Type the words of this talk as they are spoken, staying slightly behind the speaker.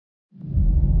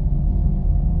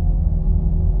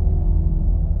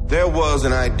There was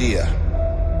an idea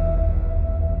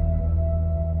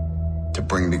to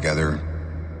bring together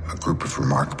a group of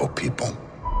remarkable people.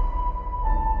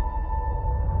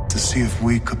 To see if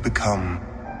we could become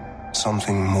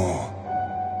something more.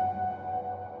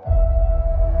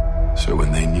 So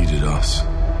when they needed us,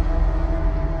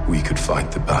 we could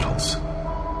fight the battles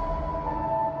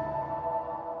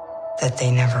that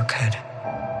they never could.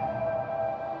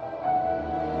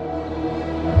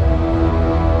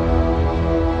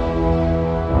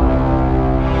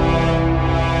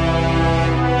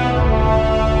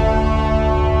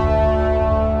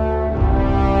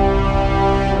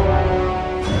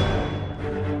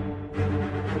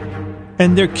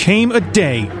 And there came a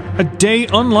day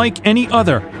unlike any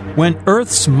other, when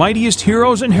Earth's mightiest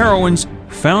heroes and heroines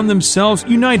found themselves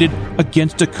united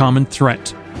against a common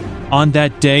threat. On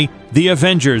that day, the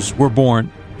Avengers were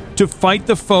born, to fight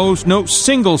the foes no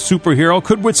single superhero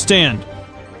could withstand.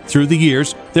 Through the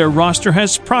years, their roster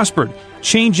has prospered,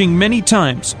 changing many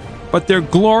times, but their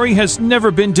glory has never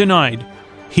been denied.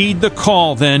 Heed the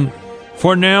call, then,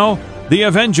 for now, the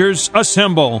Avengers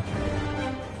Assemble.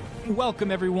 Welcome,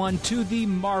 everyone, to The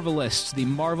Marvelists, the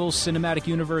Marvel Cinematic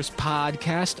Universe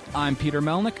podcast. I'm Peter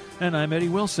Melnick. And I'm Eddie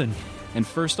Wilson. And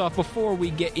first off, before we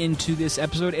get into this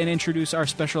episode and introduce our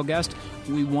special guest,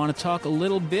 we want to talk a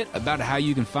little bit about how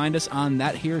you can find us on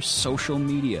that here social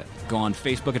media. Go on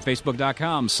Facebook at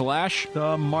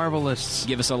facebook.com/The Marvelists.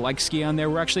 Give us a like ski on there.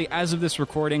 We're actually, as of this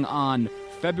recording, on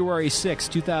February 6,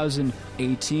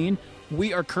 2018.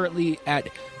 We are currently at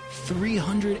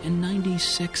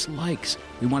 396 likes.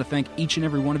 We want to thank each and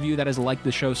every one of you that has liked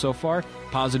the show so far,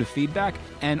 positive feedback,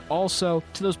 and also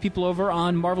to those people over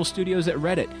on Marvel Studios at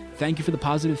Reddit. Thank you for the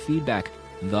positive feedback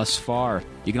thus far.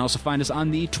 You can also find us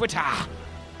on the Twitter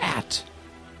at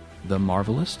The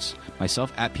Marvelists.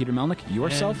 Myself at Peter Melnick.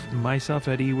 Yourself? And myself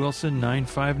at E. Wilson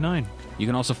 959. You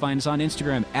can also find us on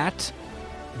Instagram at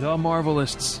The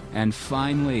Marvelists. And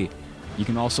finally, you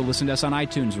can also listen to us on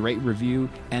iTunes, rate, review,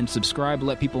 and subscribe.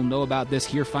 Let people know about this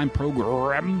here fine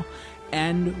program.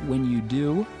 And when you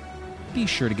do, be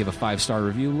sure to give a 5-star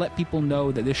review. Let people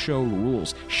know that this show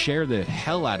rules. Share the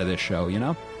hell out of this show, you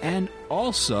know? And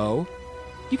also,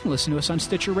 you can listen to us on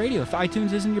Stitcher Radio. If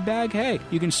iTunes isn't your bag, hey,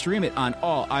 you can stream it on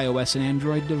all iOS and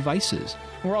Android devices.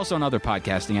 We're also on other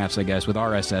podcasting apps, I guess, with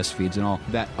RSS feeds and all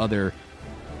that other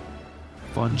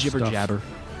fun jibber-jabber.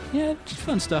 Yeah,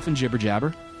 fun stuff and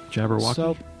jibber-jabber. Jabberwocky.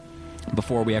 So,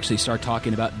 before we actually start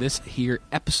talking about this here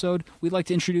episode, we'd like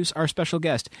to introduce our special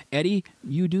guest. Eddie,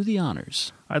 you do the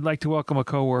honors. I'd like to welcome a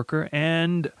coworker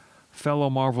and fellow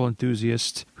Marvel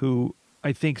enthusiast who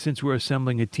I think, since we're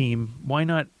assembling a team, why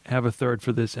not have a third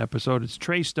for this episode? It's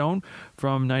Trey Stone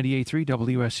from 98.3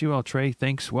 WSUL. Trey,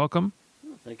 thanks. Welcome.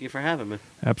 Thank you for having me.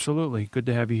 Absolutely. Good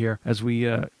to have you here as we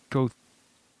go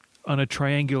on a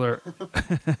triangular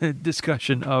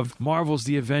discussion of Marvel's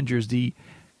The Avengers, the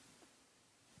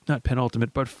not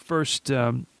penultimate, but first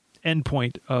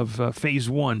endpoint of phase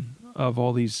one of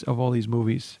all these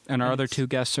movies. And our other two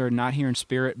guests are not here in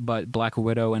spirit, but Black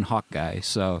Widow and Hawkeye.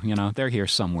 So, you know, they're here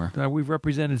somewhere. We've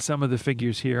represented some of the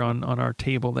figures here on our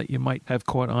table that you might have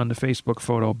caught on the Facebook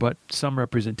photo, but some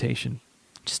representation.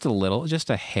 Just a little,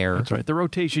 just a hair. That's right. The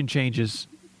rotation changes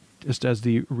just as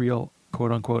the real,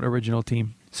 quote-unquote, original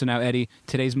team. So now, Eddie,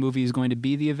 today's movie is going to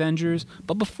be The Avengers.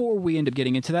 But before we end up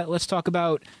getting into that, let's talk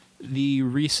about the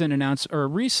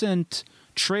recent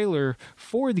trailer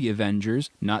for The Avengers.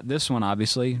 Not this one,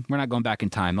 obviously. We're not going back in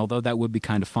time, although that would be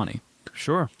kind of funny.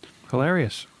 Sure.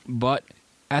 Hilarious. But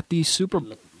at the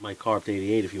my car up to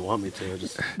 88 if you want me to.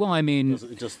 Well, I mean,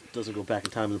 it just doesn't go back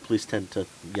in time, and the police tend to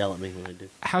yell at me when I do.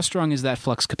 How strong is that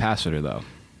flux capacitor, though?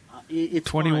 It's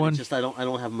 21. Fine. It's just I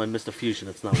don't have my Mr. Fusion.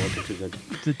 It's not working too good.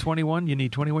 The 21. You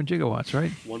need 21 gigawatts,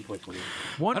 right?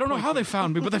 1.21. I don't know how they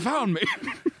found me, but they found me.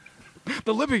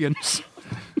 The Libyans.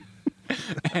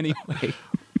 Anyway.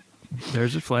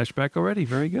 There's a flashback already.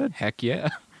 Very good. Heck yeah.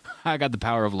 I got the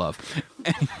power of love.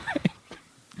 Anyway.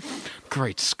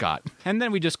 Great Scott. And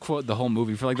then we just quote the whole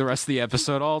movie for like the rest of the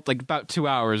episode, all like about 2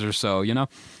 hours or so, you know?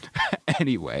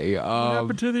 Anyway. What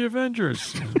happened to the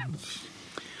Avengers?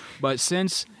 But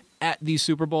since at the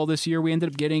Super Bowl this year, we ended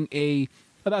up getting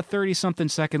about 30-something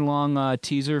second long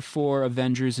teaser for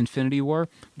Avengers Infinity War.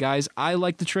 Guys, I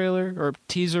liked the trailer, or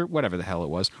teaser, whatever the hell it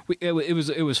was. It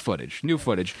was footage, new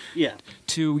footage. Yeah.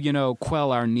 To, you know,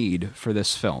 quell our need for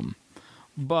this film.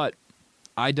 But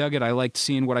I dug it. I liked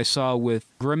seeing what I saw with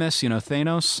Grimace, you know,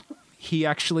 Thanos. He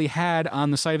actually had on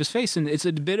the side of his face, and it's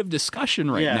a bit of discussion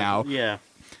now. Yeah.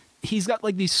 He's got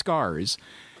like these scars,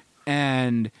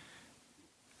 and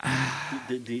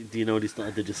Do you know what he's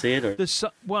did you see it? Or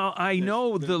Well, I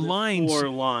know the there's lines. 4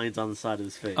 lines on the side of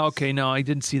his face. Okay, no, I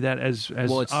didn't see that as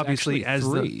well, it's obviously as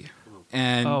 3.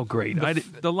 And oh, great!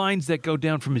 The lines that go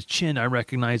down from his chin, I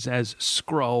recognize as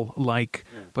Skrull-like,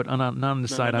 but not on the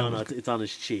side. No, it's on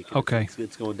his cheek. Okay,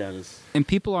 it's going down his. And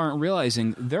people aren't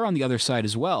realizing they're on the other side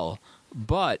as well.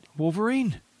 But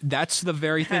Wolverine. That's the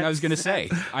very thing I was going to say.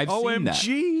 I've seen that.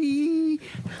 OMG!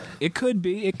 It could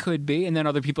be, and then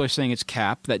other people are saying it's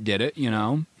Cap that did it.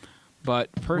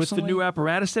 But personally, with the new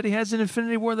apparatus that he has in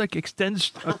Infinity War that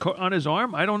extends on his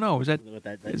arm, I don't know. Is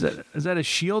that a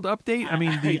shield update? I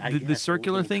mean, the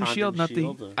circular thing shield, not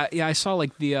the. Yeah, I saw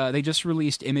they just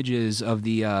released images of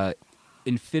the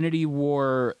Infinity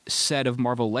War set of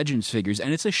Marvel Legends figures,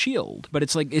 and it's a shield, but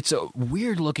it's a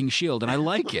weird looking shield, and I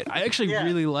like it. I actually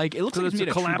really like it. It looks like it's a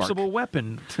collapsible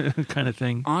weapon kind of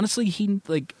thing. Honestly,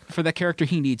 for that character,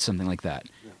 he needs something like that,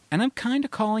 and I'm kind of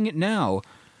calling it now.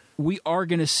 We are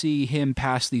going to see him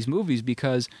pass these movies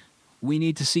because we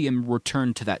need to see him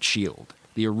return to that shield,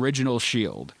 the original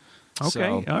shield. Okay,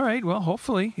 so, all right. Well,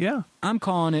 hopefully, yeah. I'm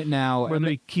calling it now. Whether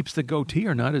he keeps the goatee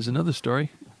or not is another story.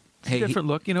 It's a different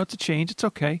look. It's a change. It's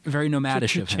okay. Very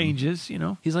nomadish of him. Changes,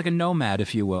 He's like a nomad,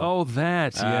 if you will. Oh,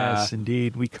 yes,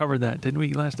 indeed. We covered that, didn't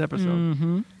we, last episode?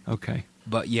 Mm-hmm. Okay.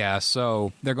 But yeah,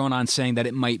 so they're going on saying that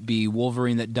it might be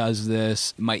Wolverine that does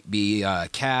this, it might be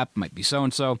Cap, might be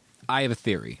so-and-so. I have a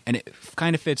theory, and it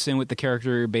kind of fits in with the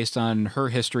character based on her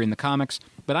history in the comics,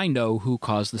 but I know who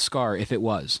caused the scar if it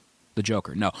was the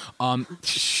Joker. No,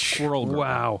 Squirrel Girl.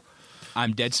 Wow.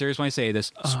 I'm dead serious when I say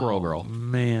this. Squirrel Girl.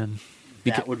 Man.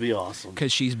 That would be awesome.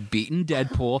 Because she's beaten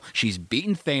Deadpool, she's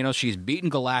beaten Thanos, she's beaten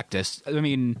Galactus. I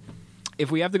mean, if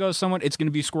we have to go with someone, it's going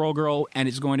to be Squirrel Girl, and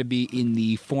it's going to be in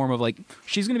the form of,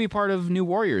 she's going to be part of New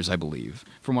Warriors, I believe,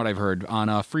 from what I've heard, on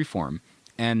Freeform.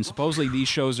 And supposedly these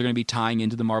shows are going to be tying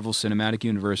into the Marvel Cinematic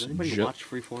Universe. Does anybody watch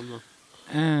Freeform,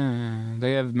 though?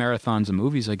 They have marathons of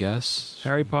movies, I guess.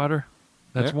 Harry Potter.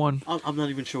 That's one. I'm not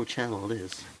even sure what channel it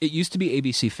is. It used to be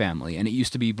ABC Family, and it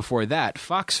used to be, before that,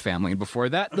 Fox Family, and before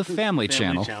that, the Family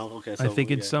Channel. Okay, so I think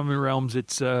in some realms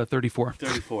it's 34.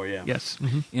 34, yeah. Yes.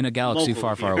 Mm-hmm. In a galaxy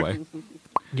far, far away.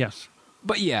 Yes.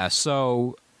 But yeah,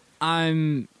 so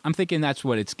I'm thinking that's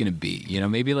what it's going to be.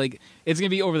 Maybe it's going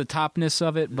to be over the topness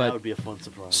of it, but that would be a fun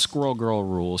surprise. Squirrel Girl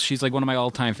rules. She's one of my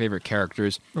all-time favorite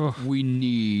characters. Ugh. We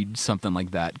need something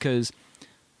like that because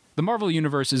the Marvel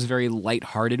Universe is very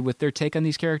lighthearted with their take on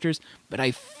these characters, but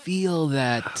I feel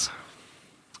that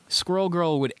Squirrel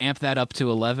Girl would amp that up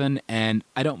to 11, and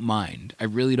I don't mind. I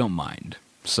really don't mind.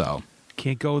 So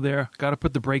can't go there. Got to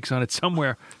put the brakes on it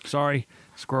somewhere. Sorry.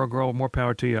 Squirrel Girl, more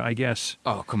power to you, I guess.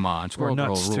 Oh, come on. Squirrel Girl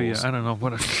nuts rules. To you. I don't know.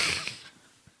 What.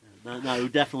 No, it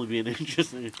would definitely be an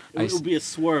interesting... It would be a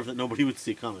swerve that nobody would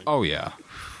see coming. Oh, yeah.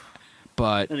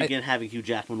 But... And again, having Hugh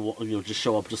Jackman just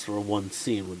show up just for one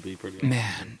scene would be pretty awesome.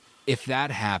 Man, if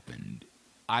that happened,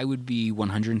 I would be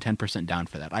 110% down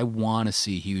for that. I want to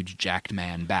see huge jacked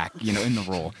man back, in the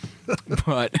role.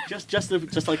 But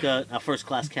just like a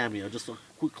first-class cameo, just a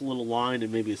quick little line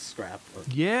and maybe a scrap.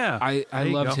 Yeah. I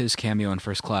loved his cameo in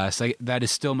First Class. That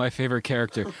is still my favorite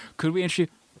character. Could we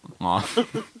introduce... Aw.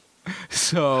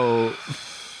 So,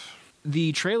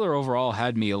 the trailer overall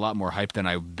had me a lot more hyped than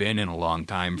I've been in a long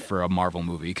time for a Marvel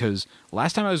movie, because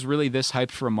last time I was really this hyped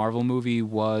for a Marvel movie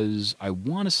was, I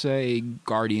want to say,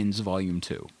 Guardians Volume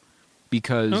 2.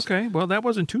 Because... Okay, well, that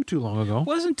wasn't too long ago.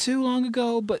 Wasn't too long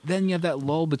ago, but then you have that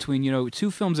lull between, two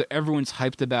films that everyone's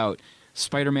hyped about,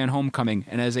 Spider-Man Homecoming,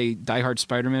 and as a diehard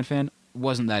Spider-Man fan,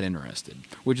 wasn't that interested.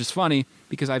 Which is funny,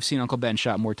 because I've seen Uncle Ben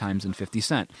shot more times than 50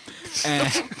 Cent.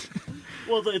 And...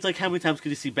 Well, it's like how many times could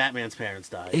you see Batman's parents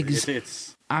die?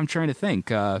 I'm trying to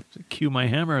think. Cue my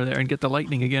hammer there and get the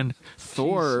lightning again.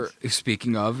 Thor,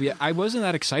 speaking of, I wasn't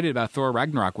that excited about Thor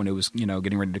Ragnarok when it was,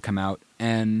 getting ready to come out.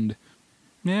 And,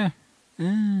 yeah.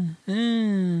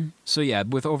 So, yeah,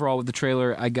 with the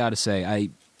trailer, I gotta say,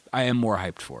 I am more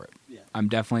hyped for it. Yeah. I'm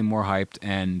definitely more hyped,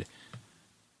 and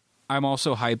I'm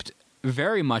also hyped,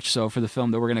 very much so, for the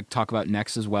film that we're going to talk about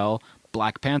next as well,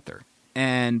 Black Panther.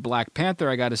 And Black Panther,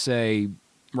 I gotta say,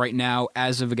 right now,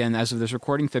 as of this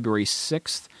recording, February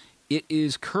 6th, it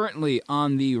is currently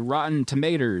on the Rotten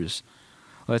Tomatoes.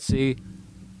 Let's see.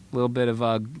 A little bit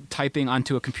of typing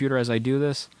onto a computer as I do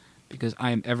this, because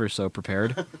I am ever so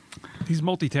prepared. He's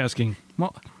multitasking.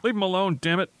 Well, leave him alone,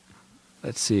 damn it.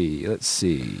 Let's see.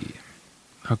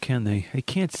 How can they? They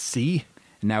can't see.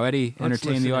 Now, Eddie,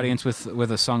 entertain the audience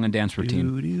with a song and dance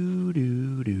routine.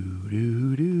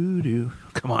 Do.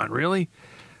 Come on, really?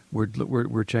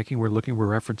 We're checking. We're looking. We're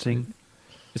referencing.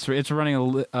 It's running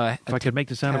a. If I could make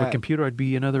the sound of a computer, I'd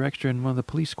be another extra in one of the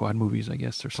Police Squad movies, I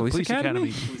guess, or some Police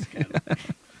Academy. Police Academy.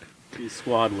 His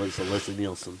squad was Leslie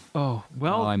Nielsen. Oh,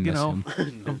 well, I miss him.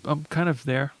 I'm kind of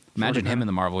there. Imagine him in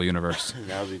the Marvel Universe.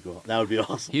 That would be cool. That would be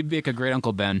awesome. He'd make a great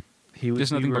Uncle Ben. He would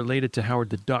be related to Howard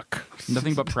the Duck.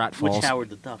 Nothing but pratfalls. Which Howard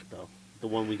the Duck, though? The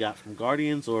one we got from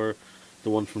Guardians or the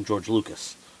one from George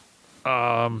Lucas?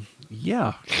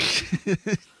 Yeah.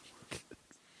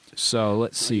 So,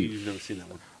 let's see. You've never seen that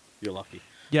one. You're lucky.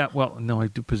 Yeah, well, no, I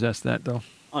do possess that, though.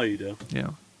 Oh, you do? Yeah.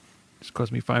 It's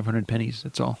cost me 500 pennies,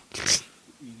 that's all.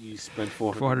 You spent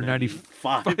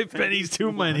 495 pennies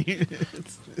too many.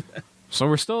 So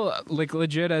we're still, like,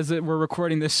 legit, as we're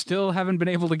recording this, still haven't been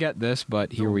able to get this,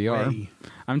 but here we are.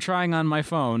 I'm trying on my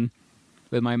phone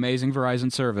with my amazing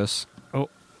Verizon service. Oh,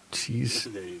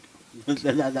 jeez. There you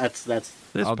go. That's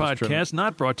This podcast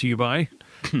not brought to you by...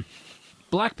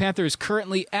 Black Panther is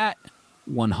currently at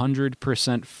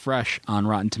 100% fresh on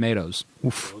Rotten Tomatoes.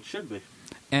 Oof. Well, it should be.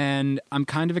 And I'm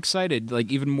kind of excited,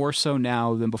 like, even more so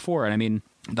now than before. And I mean,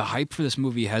 the hype for this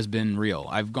movie has been real.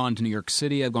 I've gone to New York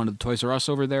City. I've gone to the Toys R Us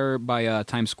over there by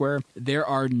Times Square. There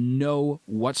are no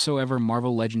whatsoever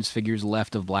Marvel Legends figures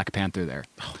left of Black Panther there.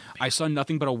 Oh, I saw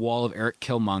nothing but a wall of Eric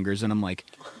Killmongers, and I'm like,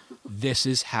 this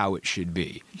is how it should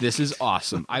be. This is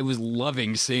awesome. I was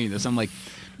loving seeing this. I'm like,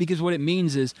 because what it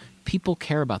means is people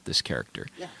care about this character.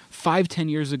 Yeah. 5-10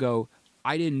 years ago,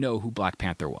 I didn't know who Black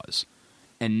Panther was.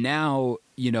 And now,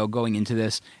 you know, going into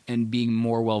this and being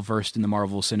more well-versed in the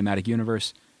Marvel Cinematic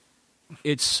Universe,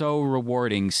 it's so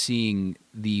rewarding seeing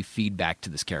the feedback to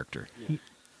this character. Yeah.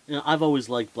 You know, I've always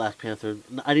liked Black Panther.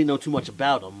 I didn't know too much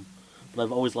about him, but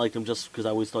I've always liked him just because I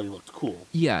always thought he looked cool.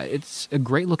 Yeah, it's a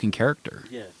great-looking character.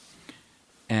 Yeah.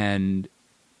 And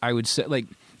I would say, like,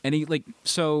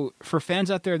 so for fans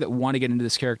out there that want to get into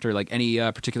this character, like, any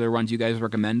particular runs you guys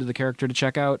recommend to the character to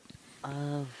check out?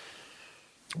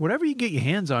 Whatever you get your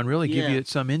hands on, really give you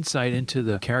some insight into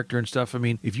the character and stuff. I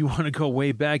mean, if you want to go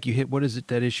way back, you hit, what is it,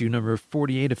 that issue number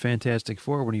 48 of Fantastic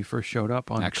Four when he first showed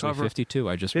up on Actually, the cover? 52,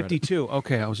 I just read 52,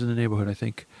 okay, I was in the neighborhood, I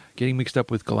think. Getting mixed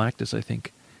up with Galactus, I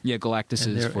think. Yeah, Galactus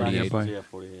is 48. Yeah,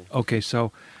 48. Okay,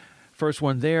 so first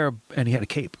one there, and he had a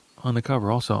cape on the cover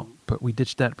also, but we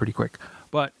ditched that pretty quick.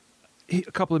 But a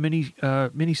couple of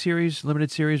mini-series,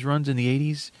 limited series runs in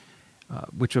the 80s,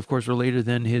 which of course were later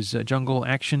than his Jungle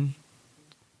Action,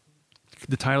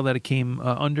 the title that it came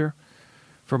under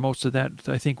for most of that,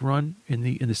 I think, run in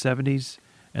the 70s,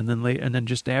 and then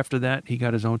just after that he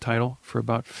got his own title for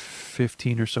about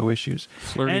 15 or so issues.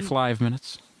 35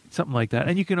 minutes. Something like that.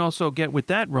 And you can also get with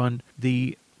that run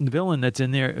the villain that's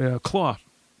in there, Claw.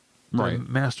 Right.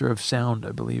 Master of Sound,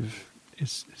 I believe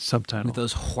is subtitle. With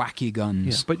those wacky guns.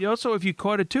 Yeah. But also, if you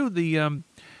caught it too, the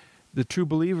True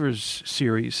Believers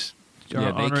series,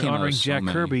 honoring Jack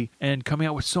Kirby, and coming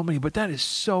out with so many. But that is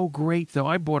so great, though.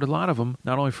 I bought a lot of them,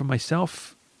 not only for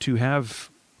myself to have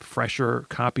fresher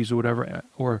copies or whatever,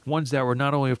 or ones that were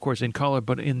not only, of course, in color,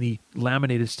 but in the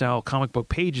laminated style comic book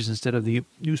pages instead of the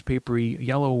newspapery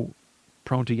yellow,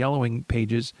 prone to yellowing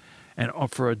pages. And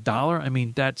for $1, I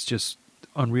mean, that's just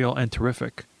unreal and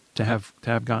terrific to have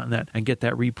gotten that and get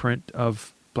that reprint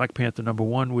of Black Panther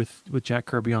 #1 with Jack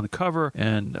Kirby on the cover,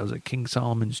 and that was King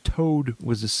Solomon's Toad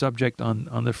was the subject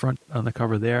on the front on the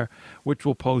cover there, which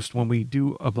we'll post when we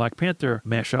do a Black Panther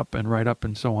mashup and write up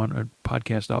and so on, or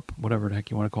podcast up, whatever the heck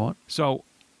you want to call it. So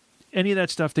any of that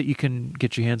stuff that you can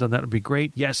get your hands on, that would be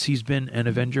great. Yes, he's been an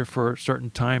Avenger for a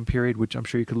certain time period, which I'm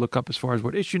sure you could look up as far as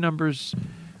what issue numbers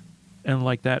and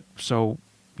like that. So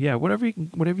yeah, whatever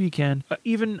you can.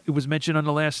 Even it was mentioned on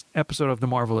the last episode of The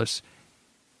Marvelous,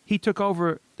 he took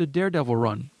over the Daredevil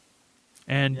run.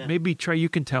 And maybe, Trey, you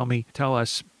can tell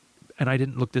us, and I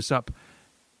didn't look this up,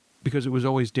 because it was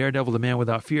always Daredevil, the Man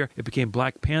Without Fear. It became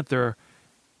Black Panther,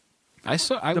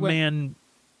 man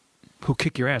who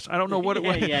kick your ass. I don't know what it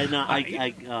was.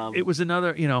 It was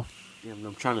another, Yeah,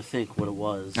 I'm trying to think what it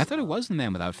was. I thought it was the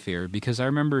Man Without Fear, because I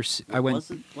remember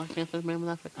Was it Black Panther, Man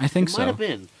Without Fear? I think so. It might have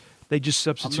been. They just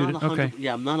substituted. Okay.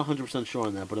 Yeah, I'm not 100% sure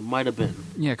on that, but it might have been.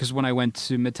 Yeah, because when I went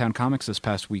to Midtown Comics this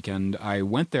past weekend, I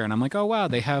went there and I'm like, oh wow,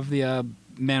 they have the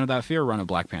Man Without Fear run of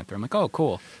Black Panther. I'm like, oh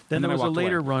cool. Then there was a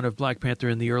later run of Black Panther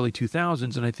in the early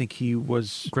 2000s, and I think he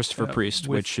was Christopher Priest,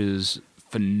 which is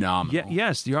phenomenal.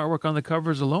 Yes, the artwork on the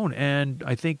covers alone, and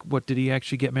I think what did he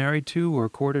actually get married to or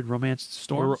courted? Romance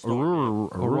Storm?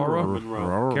 Aurora?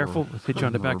 Monroe. Careful, I'll hit you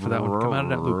on the back for that one. Come out of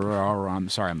that loop. I'm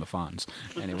sorry, I'm the Fonz.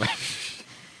 Anyway.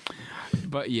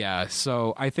 But yeah,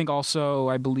 so I think also,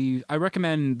 I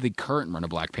recommend the current run of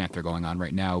Black Panther going on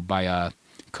right now by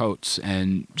Coates,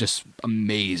 and just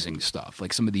amazing stuff,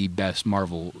 like some of the best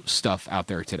Marvel stuff out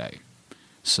there today.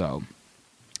 So,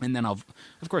 and then of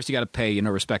course you got to pay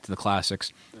respect to the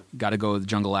classics. got to go with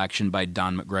Jungle Action by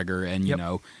Don McGregor and, you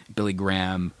know, Billy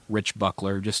Graham, Rich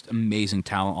Buckler, just amazing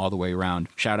talent all the way around.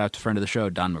 Shout out to friend of the show,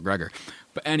 Don McGregor.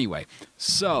 But anyway,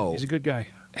 so... He's a good guy.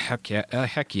 Heck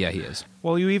yeah, he is.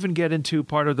 Well, you even get into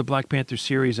part of the Black Panther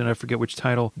series, and I forget which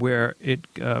title, where it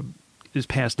is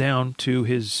passed down to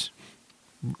his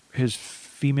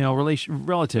female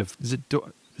relative. Is it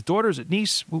daughter? Is it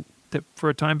niece that for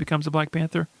a time becomes a Black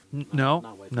Panther?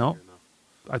 No.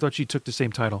 I thought she took the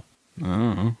same title.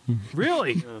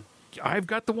 Really? I've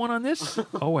got the one on this?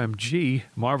 OMG.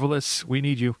 Marvelous. We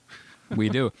need you. We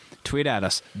do. Tweet at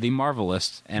us, The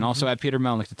Marvelous, and also at Peter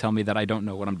Melnick to tell me that I don't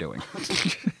know what I'm doing.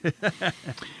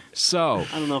 So...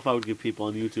 I don't know if I would give people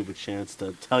on YouTube a chance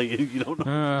to tell you don't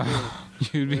know. Or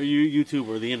YouTube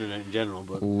or the internet in general,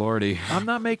 but... Lordy. I'm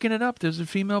not making it up. There's a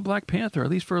female Black Panther, at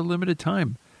least for a limited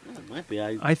time. Yeah, it might be.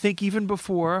 I think even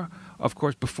before, of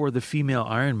course, before the female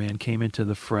Iron Man came into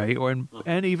the fray,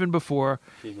 and even before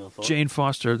Jane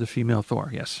Foster, the female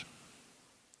Thor, yes.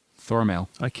 Thor male.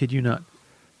 I kid you not.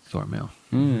 Thor male.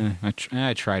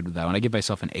 I tried with that one. I give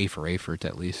myself an A for effort,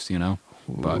 at least, you know.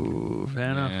 But, ooh,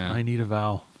 Vanna, yeah. I need a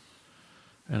vowel.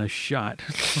 And a shot.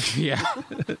 Yeah.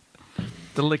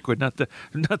 The liquid, not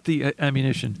the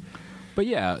ammunition. But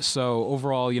yeah, so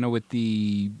overall, you know, with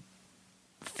the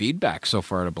feedback so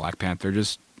far to Black Panther,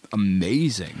 just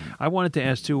amazing. I wanted to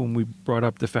ask, too, when we brought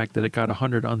up the fact that it got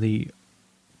 100 on the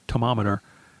thermometer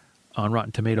on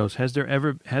Rotten Tomatoes, has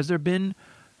there been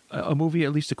a movie,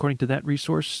 at least according to that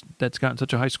resource, that's gotten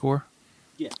such a high score?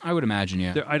 Yeah. I would imagine,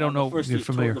 yeah. I don't know if you're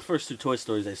familiar. The first two Toy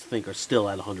Stories, I think, are still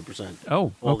at 100%.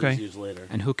 Oh, all okay. These years later.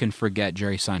 And who can forget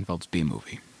Jerry Seinfeld's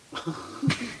B-movie?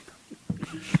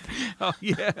 Oh,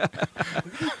 yeah.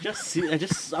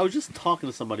 I was just talking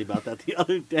to somebody about that the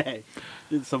other day.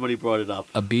 And somebody brought it up.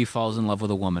 A bee falls in love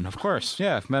with a woman. Of course.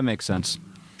 Yeah, that makes sense.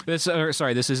 This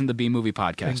isn't the B-movie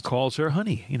podcast. And calls her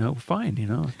honey. You know, fine. You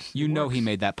know, you know he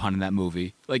made that pun in that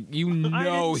movie. Like, you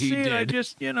know he did. I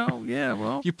just, you know, yeah,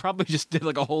 well. You probably just did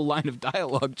like a whole line of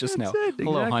dialogue just now. It.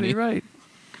 Hello, exactly honey. Right.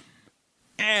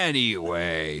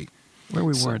 Anyway. Where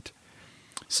we weren't.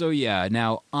 So, yeah,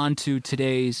 now on to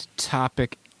today's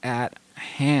topic at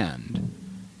hand.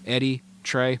 Eddie,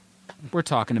 Trey, we're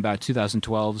talking about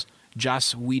 2012's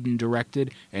Joss Whedon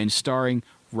directed and starring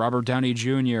Robert Downey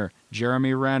Jr.,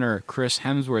 Jeremy Renner, Chris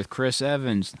Hemsworth, Chris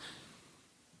Evans,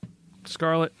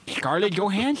 Scarlett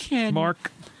Johansson,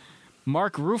 Mark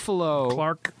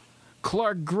Ruffalo,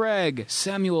 Clark Gregg,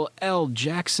 Samuel L.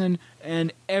 Jackson,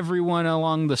 and everyone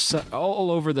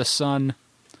all over the sun.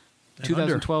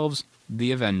 2012's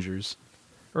The Avengers.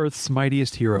 Earth's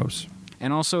Mightiest Heroes.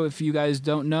 And also, if you guys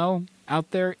don't know,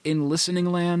 out there in listening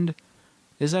land,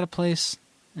 is that a place?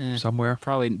 Somewhere.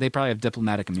 They probably have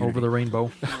diplomatic immunity. Over the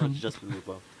rainbow. Just the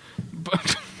rainbow.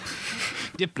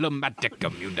 Diplomatic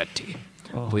immunity.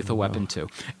 Lethal Weapon 2.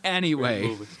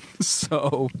 Anyway,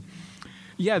 so,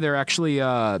 yeah, they're actually,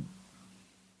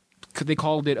 they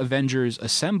called it Avengers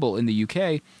Assemble in the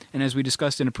UK, and as we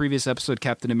discussed in a previous episode,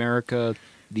 Captain America,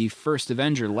 the First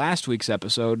Avenger, last week's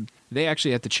episode, they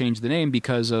actually had to change the name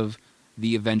because of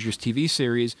the Avengers TV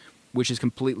series, which is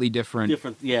completely different.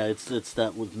 Yeah, it's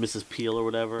that with Mrs. Peel or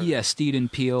whatever. Yeah, Steed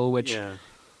and Peel, which... Yeah.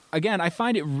 Again, I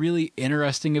find it really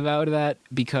interesting about that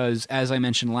because, as I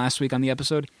mentioned last week on the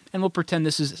episode, and we'll pretend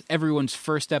this is everyone's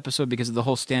first episode because of the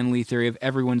whole Stan Lee theory of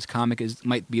everyone's comic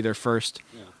might be their first.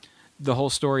 Yeah. The whole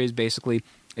story is basically,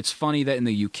 it's funny that in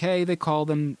the UK they call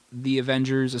them the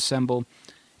Avengers Assemble,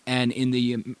 and in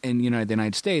the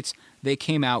United States they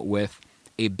came out with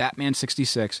a Batman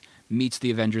 66 meets the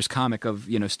Avengers comic of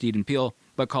Steed and Peel,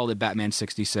 but called it Batman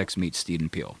 66 meets Steed and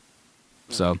Peel.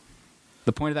 Yeah. So.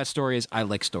 The point of that story is I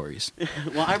like stories.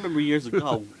 Well, I remember years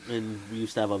ago, and we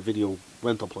used to have a video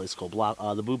rental place called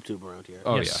the Boob Tube around here.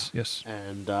 Oh, yes.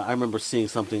 And I remember seeing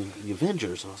something, the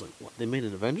Avengers, and I was like, what, they made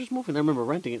an Avengers movie? And I remember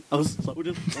renting it. I was so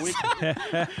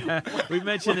disappointed. We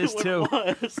mentioned this, too.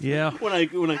 Yeah. When I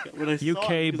saw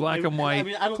UK, it, black and white.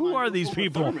 Who are these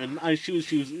people? She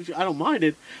was, I don't mind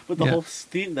it, but the whole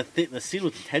scene, the scene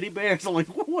with the teddy bears, I'm like,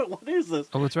 what is this?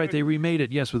 Oh, that's right. They remade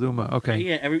it, yes, with Uma. Okay.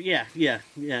 Yeah.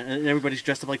 And everybody's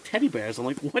dressed up like teddy bears. I'm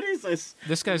like, what is this?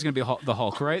 This guy's going to be the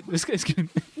Hulk, right? This guy's going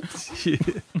to...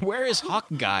 Where is Hawk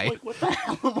Guy? Like, what the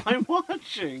hell am I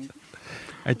watching?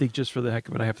 I think just for the heck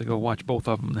of it, I have to go watch both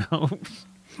of them now.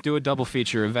 Do a double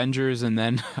feature, Avengers and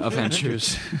then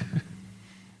Avengers.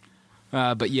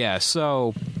 But yeah,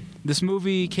 so this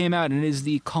movie came out and it is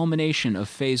the culmination of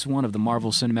Phase 1 of the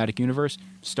Marvel Cinematic Universe.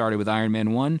 Started with Iron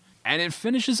Man 1, and it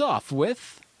finishes off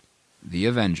with the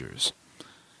Avengers.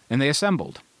 And they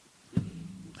assembled.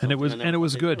 And it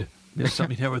was good. There's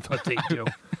something I never thought they'd do.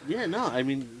 Yeah, no, I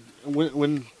mean,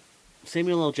 when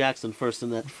Samuel L. Jackson first in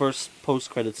that first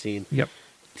post-credit scene. Yep.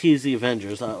 Tease the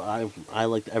Avengers. I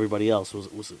like everybody else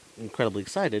was incredibly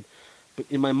excited, but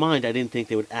in my mind, I didn't think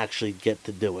they would actually get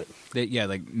to do it.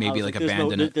 Maybe like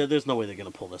abandon it. There's no way they're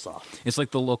going to pull this off. It's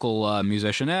like the local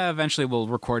musician. Eventually, we'll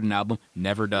record an album.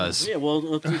 Never does. Yeah,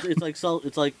 well,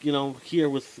 it's like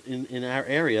here in our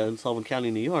area in Sullivan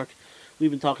County, New York,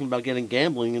 we've been talking about getting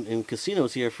gambling in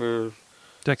casinos here for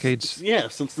decades. Yeah,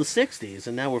 since the '60s,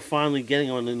 and now we're finally getting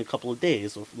one in a couple of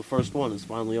days. The first one is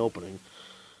finally opening.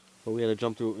 But we had to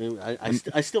jump through.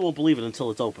 I still won't believe it until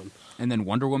it's open. And then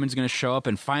Wonder Woman's going to show up,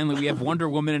 and finally we have Wonder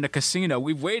Woman in a casino.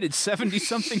 We've waited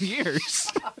 70-something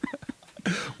years.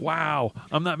 Wow.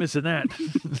 I'm not missing that.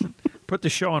 Put the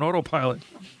show on autopilot.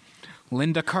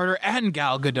 Linda Carter and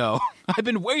Gal Gadot. I've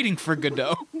been waiting for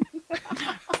Gadot.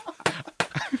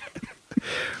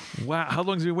 Wow. How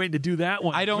long has we been waiting to do that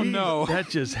one? I don't know. That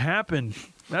just happened.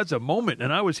 That's a moment,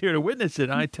 and I was here to witness it.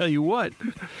 I tell you what.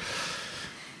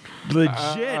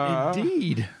 Legit,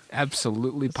 indeed.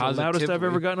 Absolutely, It's positively. the loudest I've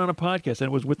ever gotten on a podcast, and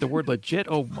it was with the word legit.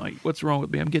 Oh, my. What's wrong with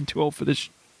me? I'm getting too old for this.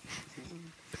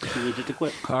 Too legit to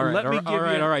quit. All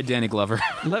right, Danny Glover.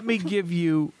 Let me give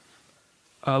you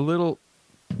a little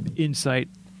insight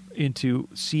into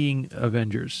seeing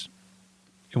Avengers.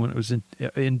 When it was in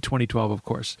 2012, of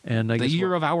course. And I the guess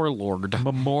year of our Lord.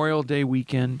 Memorial Day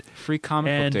weekend. Free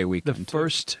comic book day weekend.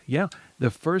 The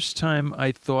first time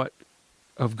I thought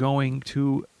of going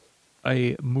to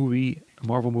a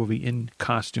Marvel movie in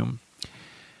costume,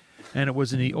 and it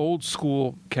was in the old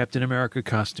school Captain America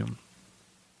costume,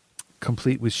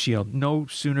 complete with shield. No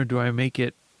sooner do I make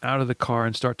it out of the car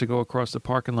and start to go across the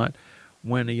parking lot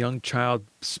when a young child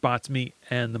spots me,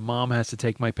 and the mom has to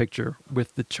take my picture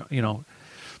with the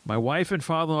my wife and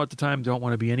father-in-law at the time don't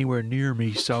want to be anywhere near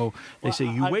me, so they say,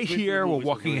 you wait here, we're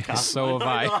walking. So have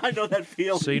I. I know that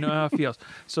feels. So you know how it feels.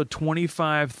 So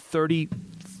 25, 30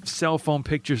 cell phone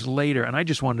pictures later, and I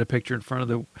just wanted a picture in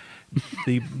front of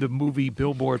the movie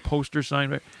billboard poster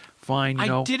sign. Fine,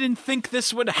 I didn't think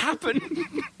this would happen.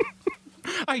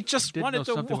 I just Didn't wanted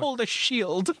know to hold a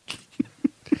shield.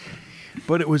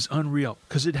 But it was unreal,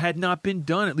 because it had not been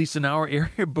done, at least in our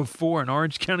area before, in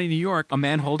Orange County, New York. A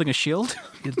man holding a shield?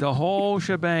 The whole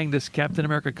shebang, this Captain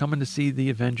America coming to see the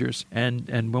Avengers.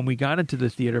 And when we got into the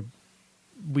theater,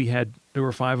 there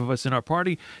were 5 of us in our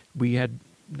party. We had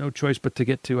no choice but to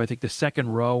get to, I think, the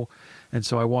second row. And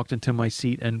so I walked into my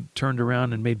seat and turned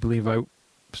around and made believe I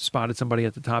spotted somebody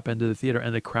at the top end of the theater,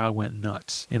 and the crowd went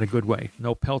nuts in a good way.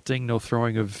 No pelting, no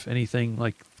throwing of anything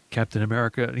like Captain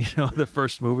America, the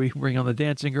first movie, Bring on the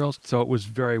Dancing Girls. So it was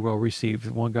very well received.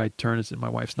 One guy turned and said, my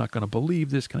wife's not going to believe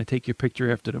this. Can I take your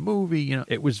picture after the movie?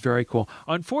 It was very cool.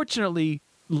 Unfortunately,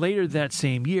 later that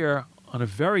same year, on a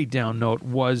very down note,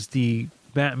 was the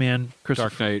Batman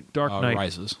Dark Knight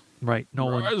Rises. Right.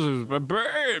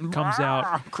 Nolan comes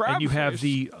out, and you have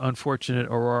the unfortunate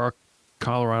Aurora,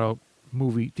 Colorado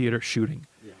movie theater shooting.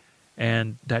 Yeah.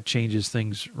 And that changes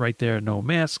things right there. No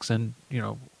masks, and,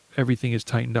 everything is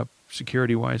tightened up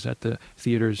security-wise at the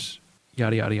theaters,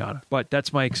 yada, yada, yada. But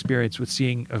that's my experience with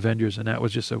seeing Avengers, and that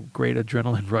was just a great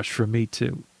adrenaline rush for me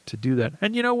to do that.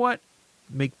 And you know what?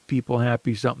 Make people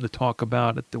happy, something to talk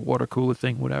about at the water cooler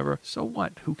thing, whatever. So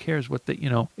what? Who cares what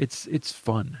it's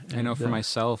fun. And, I know for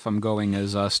myself, I'm going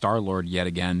as Star-Lord yet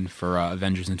again for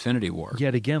Avengers Infinity War.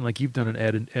 Yet again, like you've done it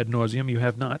ad nauseum, you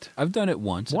have not. I've done it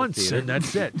once, and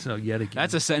that's it. So yet again.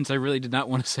 That's a sentence I really did not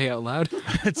want to say out loud.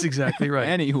 That's exactly right.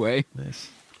 Anyway.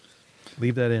 Nice.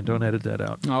 Leave that in. Don't edit that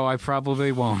out. Oh, I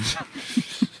probably won't.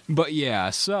 But yeah,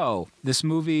 so this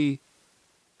movie,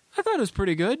 I thought it was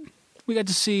pretty good. We got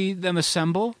to see them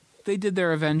assemble. They did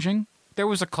their avenging. There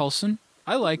was a Coulson.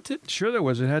 I liked it. Sure there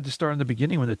was. It had to start in the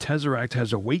beginning when the Tesseract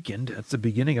has awakened. That's the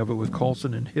beginning of it with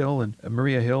Coulson and Hill and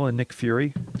Maria Hill and Nick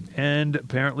Fury. And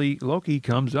apparently Loki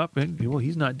comes up and,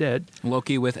 he's not dead.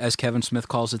 Loki with, as Kevin Smith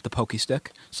calls it, the pokey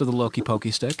stick. So the Loki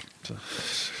pokey stick.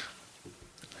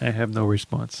 I have no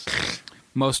response.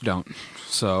 Most don't.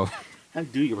 So. How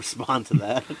do you respond to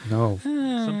that? No.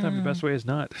 Sometimes the best way is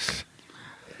not.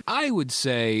 I would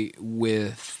say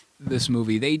with this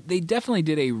movie, they definitely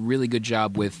did a really good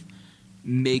job with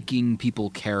making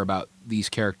people care about these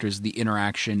characters, the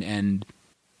interaction, and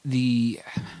the,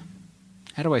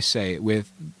 how do I say it,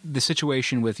 with the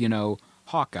situation with,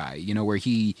 Hawkeye, where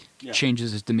he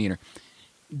changes his demeanor.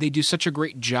 They do such a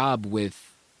great job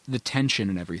with the tension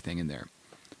and everything in there,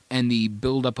 and the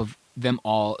buildup of them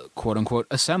all, quote-unquote,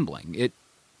 assembling.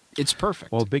 It's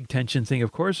perfect. Well, big tension thing,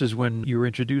 of course, is when you're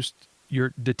introduced,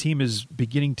 the team is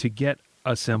beginning to get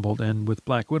assembled, and with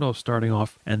Black Widow starting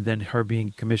off, and then her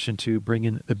being commissioned to bring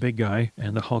in the big guy,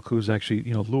 and the Hulk who's actually,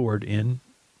 lured in,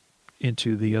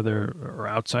 into the other or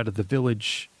outside of the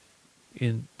village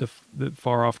in the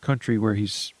far off country where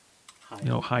he's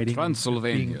hiding,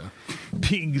 Transylvania,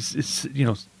 being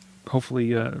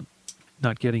hopefully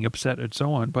not getting upset and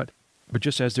so on. But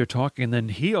just as they're talking, and then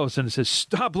he all of a sudden says,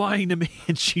 "Stop lying to me,"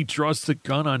 and she draws the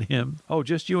gun on him. "Oh,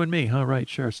 just you and me, huh? Right,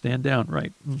 sure, stand down,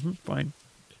 right, fine."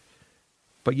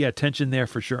 But yeah, tension there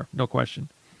for sure, no question.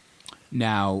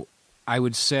 Now, I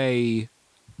would say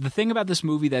the thing about this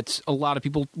movie that a lot of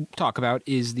people talk about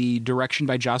is the direction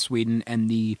by Joss Whedon and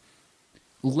the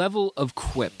level of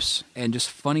quips and just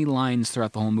funny lines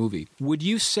throughout the whole movie. Would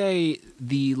you say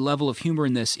the level of humor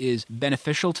in this is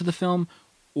beneficial to the film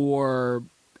or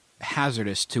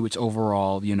hazardous to its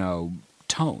overall,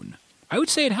 tone? I would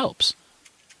say it helps.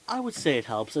 I would say it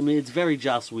helps. I mean, it's very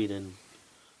Joss Whedon,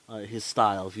 his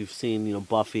style. If you've seen,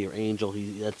 Buffy or Angel,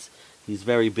 he's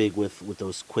very big with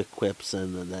those quick quips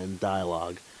and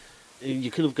dialogue.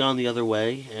 You could have gone the other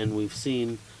way, and we've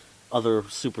seen other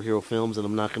superhero films, and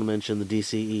I'm not going to mention the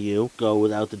DCEU, go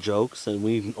without the jokes, and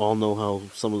we all know how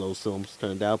some of those films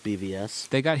turned out, BVS.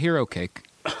 They got hero cake.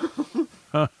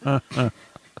 But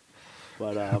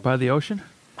by the ocean?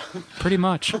 Pretty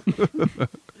much.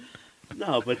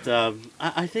 No, but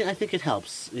I think it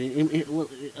helps.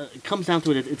 It comes down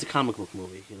to it. It's a comic book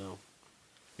movie,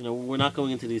 We're not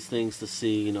going into these things to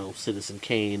see, Citizen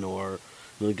Kane or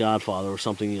The Godfather or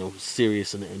something,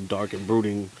 serious and dark and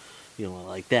brooding,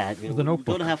 like that. The Notebook.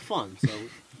 We go to have fun. So.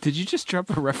 Did you just drop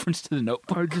a reference to The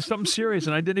Notebook? Or just something serious,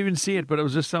 and I didn't even see it, but it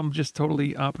was just something just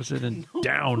totally opposite and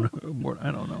down. I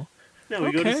don't know. No,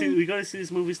 we go to see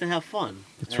these movies to have fun.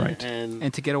 That's right.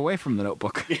 And to get away from The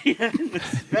Notebook.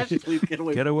 Especially to get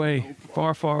away. Get away.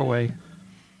 Far, far away.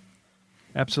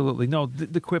 Absolutely. No,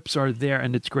 the quips are there,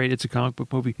 and it's great. It's a comic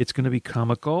book movie. It's going to be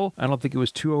comical. I don't think it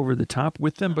was too over the top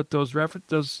with them, but those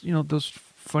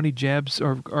funny jabs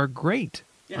are great.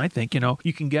 Yeah. I think,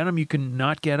 you can get them, you can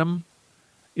not get them.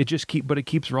 It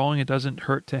keeps rolling. It doesn't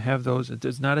hurt to have those.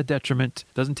 It's not a detriment.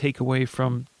 It doesn't take away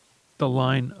from the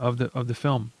line of the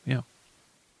film. Yeah.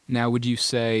 Now, would you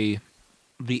say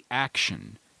the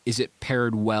action, is it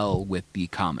paired well with the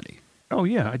comedy? Oh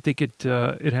yeah, I think it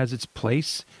has its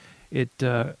place. It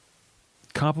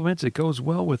complements. It goes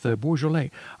well with a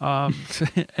Beaujolais and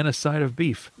a side of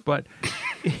beef, but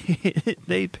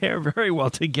they pair very well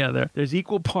together. There's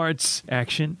equal parts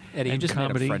action Eddie, and you just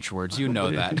comedy. made up French words. You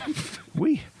know that.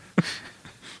 Oui.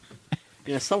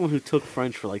 Yeah, someone who took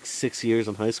French for like 6 years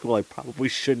in high school, I probably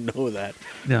should know that.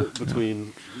 Yeah.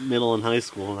 Between middle and high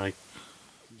school, and I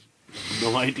have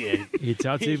no idea. It's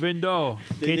out the window.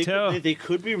 They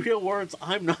could be real words.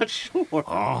 I'm not sure.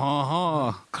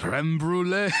 Creme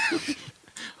brulee.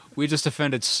 We just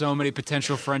offended so many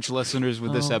potential French listeners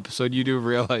with this episode. You do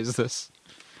realize this.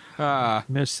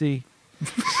 Merci.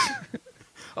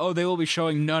 Oh, they will be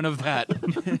showing none of that.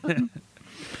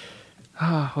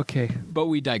 Okay. But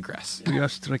we digress. We are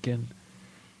stricken.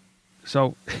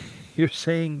 So, you're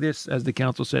saying this, as the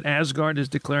council said, Asgard is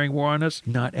declaring war on us?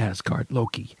 Not Asgard,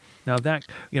 Loki. Now that,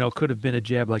 could have been a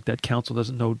jab like that. Council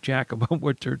doesn't know jack about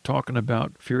what they're talking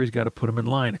about. Fury's got to put him in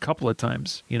line a couple of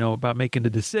times, about making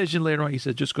the decision later on. He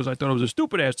said, just because I thought it was a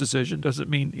stupid-ass decision doesn't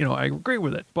mean, I agree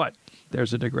with it. But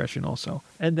there's a digression also.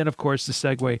 And then, of course, the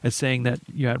segue is saying that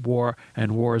you had war,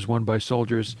 and war is won by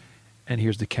soldiers, and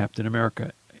here's the Captain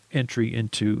America entry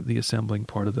into the assembling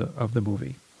part of the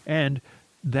movie. And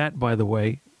that, by the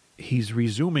way, he's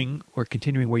resuming or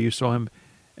continuing where you saw him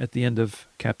at the end of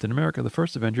Captain America, the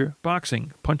first Avenger,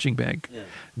 boxing, punching bag,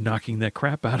 knocking that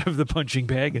crap out of the punching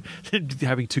bag and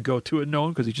having to go to it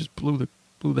known because he just blew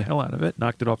the hell out of it,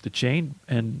 knocked it off the chain,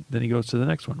 and then he goes to the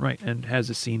next one, right, and has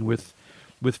a scene with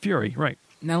Fury, right.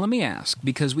 Now, let me ask,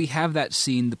 because we have that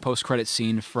scene, the post-credit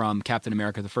scene from Captain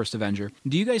America, the First Avenger.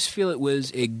 Do you guys feel it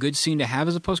was a good scene to have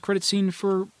as a post-credit scene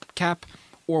for Cap,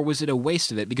 or was it a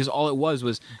waste of it? Because all it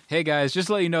was, hey guys, just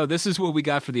to let you know, this is what we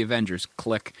got for the Avengers.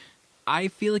 Click. I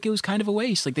feel like it was kind of a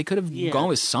waste. Like, they could have gone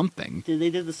with something.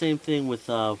 They did the same thing with,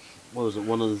 what was it,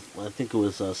 I think it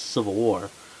was Civil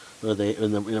War, where they,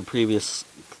 in a previous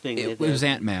thing. It was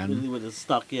Ant-Man. When it's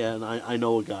stuck, and I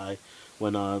know a guy.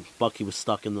 When Bucky was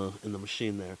stuck in the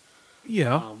machine there.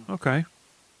 Yeah. Okay.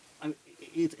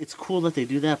 It's cool that they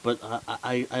do that, but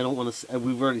I don't want to.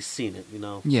 We've already seen it,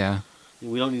 Yeah.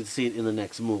 We don't need to see it in the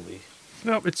next movie.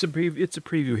 No, it's a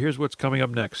preview. Here's what's coming up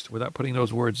next, without putting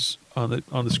those words on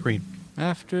the screen.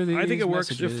 After these I think it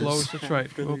messages. works. It flows. That's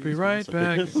right. We'll be right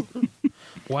back.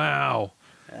 Wow.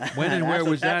 When and where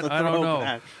was that? I don't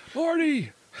know.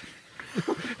 Marty.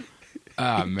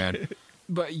 Ah, man.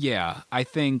 But yeah, I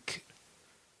think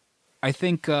I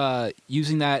think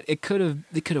using that, they could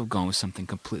have gone with something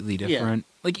completely different.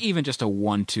 Like even just a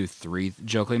 1, 2, 3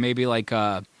 joke. Like maybe like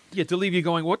to leave you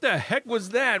going, what the heck was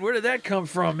that? Where did that come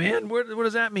from, man? What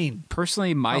does that mean?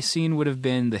 Personally, my scene would have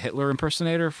been the Hitler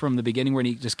impersonator from the beginning where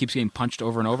he just keeps getting punched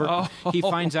over and over. Oh. He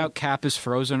finds out Cap is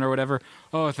frozen or whatever.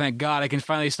 Oh, thank God, I can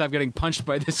finally stop getting punched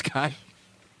by this guy.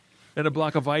 And a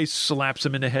block of ice slaps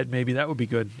him in the head, maybe. That would be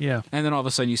good, yeah. And then all of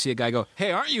a sudden you see a guy go,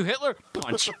 hey, aren't you Hitler?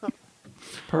 Punch.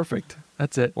 Perfect.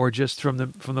 That's it. Or just from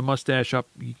the mustache up,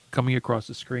 coming across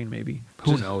the screen, maybe.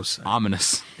 Who knows?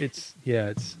 Ominous. It's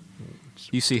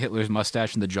You see Hitler's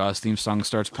mustache and the Jaws theme song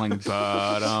starts playing.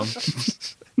 But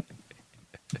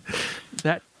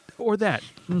that or that.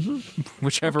 Mm-hmm.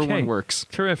 Whichever one works.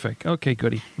 Terrific. Okay,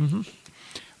 goody. Mm-hmm.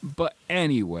 But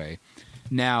anyway,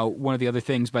 now one of the other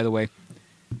things, by the way,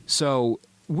 so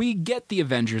we get the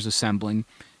Avengers assembling.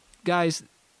 Guys,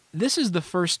 this is the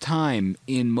first time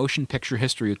in motion picture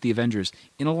history with the Avengers,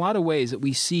 in a lot of ways, that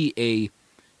we see a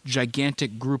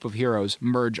gigantic group of heroes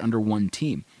merge under one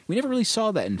team. We never really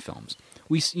saw that in films.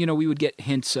 We would get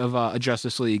hints of a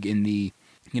Justice League in the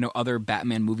other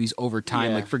Batman movies over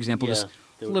time. Like for example, just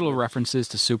little references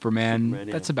to Superman.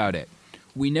 That's about it.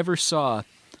 We never saw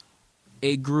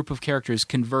a group of characters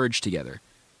converge together,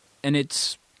 and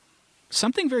it's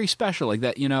something very special. Like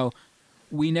that,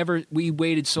 we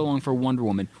waited so long for Wonder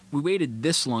Woman. We waited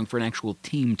this long for an actual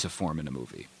team to form in a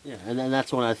movie. Yeah, and then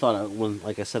that's when I thought,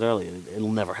 like I said earlier, it'll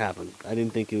never happen. I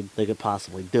didn't think they could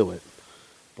possibly do it,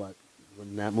 but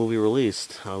when that movie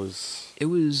released, it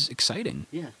was exciting.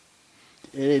 Yeah,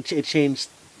 it changed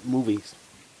movies,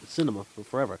 cinema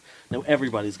forever. Now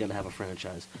everybody's got to have a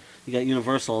franchise. You got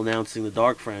Universal announcing the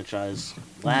Dark franchise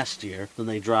last year. Then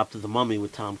they dropped The Mummy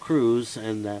with Tom Cruise,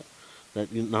 and that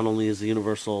not only is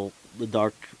the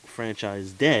Dark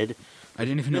franchise dead. I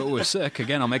didn't even know it was sick.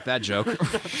 Again, I'll make that joke.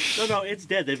 No, it's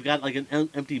dead. They've got like an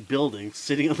empty building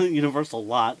sitting on the Universal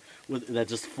lot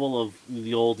that's just full of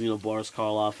the old, Boris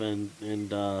Karloff and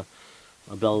Bela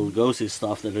Lugosi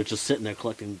stuff that are just sitting there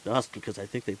collecting dust because I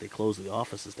think they closed the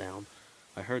offices down.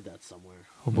 I heard that somewhere.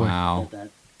 Oh boy. Wow.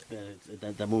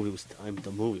 That movie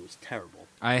was terrible.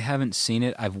 I haven't seen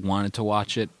it. I've wanted to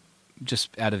watch it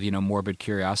just out of, morbid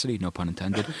curiosity, no pun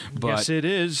intended. But, yes, it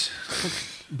is.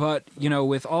 But,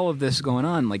 with all of this going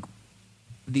on, like,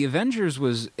 the Avengers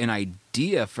was an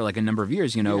idea for, like, a number of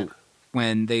years,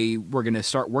 when they were going to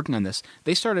start working on this.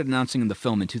 They started announcing the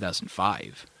film in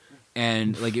 2005.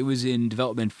 And, like, it was in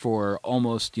development for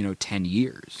almost, 10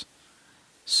 years.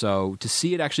 So to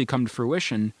see it actually come to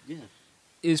fruition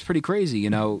is pretty crazy,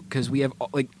 because we have,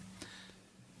 like,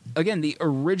 again, the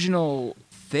original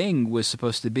thing was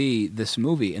supposed to be this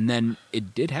movie, and then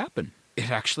it did happen. It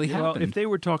actually happened. Well, if they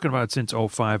were talking about it since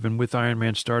 2005, and with Iron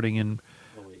Man starting in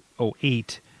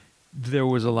 2008, there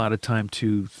was a lot of time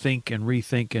to think and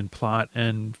rethink and plot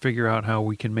and figure out how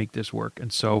we can make this work.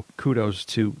 And so kudos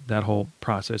to that whole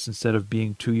process, instead of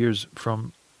being 2 years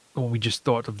from when we just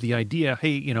thought of the idea,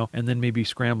 and then maybe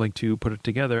scrambling to put it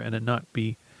together and it not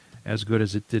be as good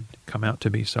as it did come out to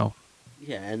be. So,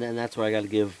 yeah, and then that's where I got to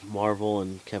give Marvel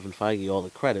and Kevin Feige all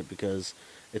the credit, because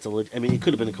it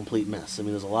could have been a complete mess. I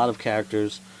mean, there's a lot of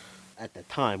characters at that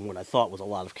time, what I thought was a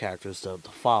lot of characters to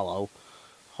follow.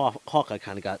 Hawkeye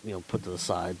kind of got put to the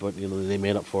side, but they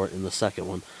made up for it in the second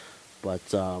one. But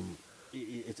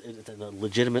it's a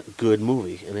legitimate good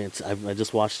movie, and I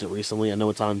just watched it recently. I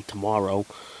know it's on tomorrow,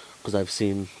 because I've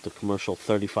seen the commercial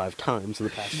 35 times in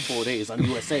the past 4 days on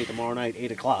USA tomorrow night,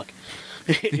 8 o'clock.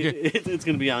 It's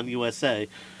going to be on USA.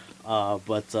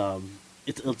 But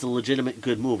it's a legitimate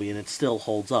good movie, and it still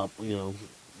holds up.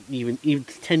 Even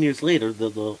 10 years later,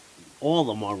 all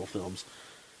the Marvel films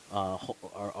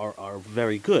are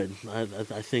very good.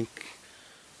 I think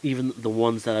even the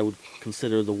ones that I would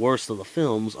consider the worst of the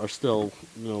films are still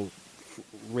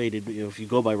rated. If you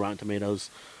go by Rotten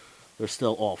Tomatoes, they're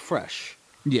still all fresh.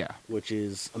 Yeah, which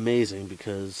is amazing,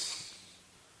 because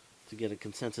to get a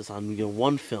consensus on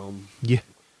one film, it's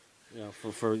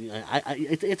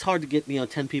hard to get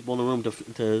 10 people in a room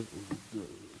to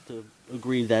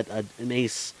agree that an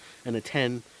ace and a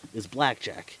 10 is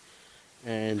blackjack,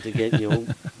 and to get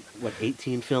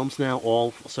 18 films now,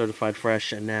 all certified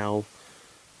fresh, and now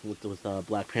with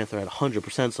Black Panther at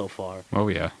 100% so far. Oh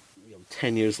yeah,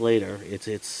 10 years later,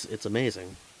 it's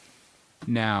amazing.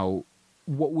 Now,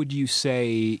 what would you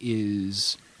say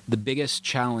is the biggest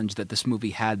challenge that this movie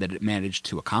had that it managed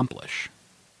to accomplish?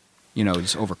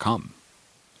 Just overcome.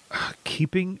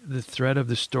 Keeping the thread of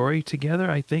the story together,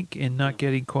 I think, and not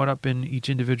getting caught up in each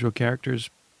individual character's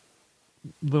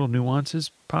little nuances,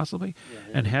 possibly,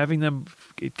 and having them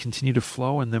continue to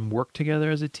flow and them work together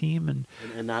as a team, and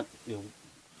not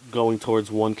going towards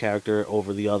one character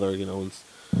over the other,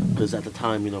 because at the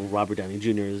time, Robert Downey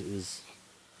Jr. is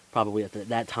probably at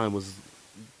that time was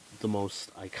the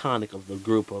most iconic of the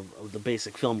group of the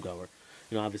basic film goer.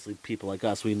 Obviously people like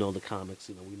us, we know the comics,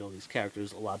 we know these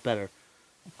characters a lot better.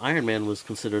 Iron Man was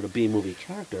considered a B-movie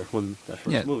character when that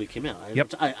first movie came out.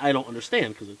 I don't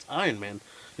understand because it's Iron Man.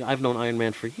 I've known Iron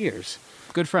Man for years.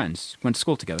 Good friends. Went to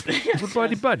school together.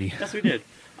 We're buddy. Yes, we did.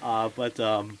 But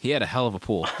he had a hell of a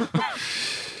pool.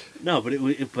 No, but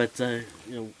but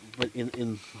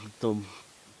in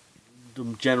the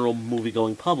general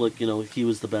movie-going public, he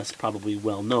was the best, probably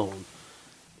well-known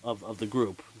of the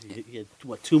group. He had,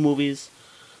 2 movies?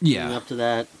 Yeah. Up to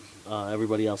that,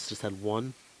 everybody else just had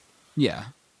 1. Yeah.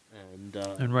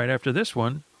 And right after this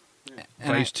one,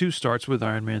 Phase 2 starts with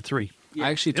Iron Man 3. I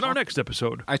actually in our next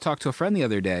episode. I talked to a friend the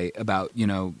other day about,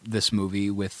 this movie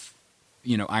with,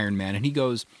 Iron Man, and he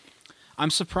goes, I'm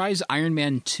surprised Iron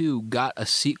Man 2 got a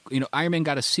sequel. Iron Man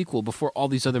got a sequel before all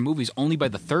these other movies, only by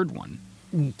the third one.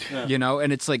 Yeah.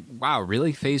 And it's like, wow,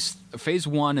 really? Phase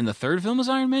 1 and the third film is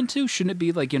Iron Man 2? Shouldn't it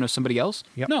be like, somebody else?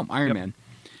 Yep. No, Iron Man.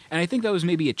 And I think that was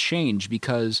maybe a change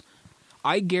because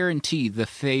I guarantee the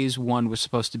Phase 1 was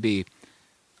supposed to be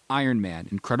Iron Man,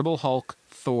 Incredible Hulk,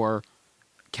 Thor,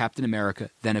 Captain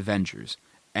America, then Avengers.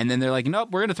 And then they're like, nope,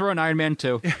 we're going to throw in Iron Man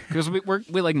 2 because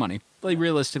we like money, like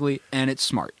realistically, and it's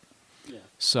smart. Yeah.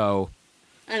 So.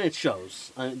 And it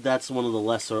shows. That's one of the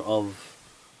lesser of.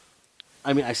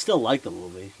 I mean, I still like the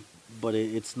movie, but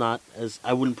it's not as.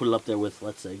 I wouldn't put it up there with,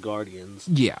 let's say, Guardians.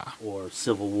 Yeah. Or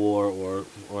Civil War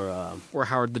or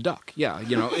Howard the Duck. Yeah,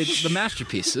 it's the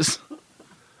masterpieces.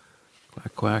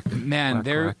 Quack, quack. Man,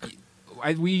 quack,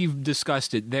 quack. We've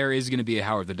discussed it. There is going to be a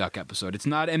Howard the Duck episode. It's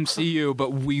not MCU,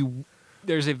 but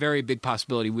there's a very big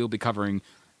possibility we'll be covering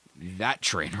that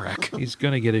train wreck. He's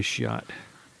going to get a shot.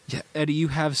 Yeah, Eddie, you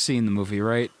have seen the movie,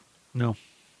 right? No.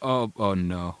 Oh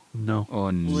no. No. Oh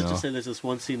no. Well, let's just say there's this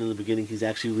one scene in the beginning. He's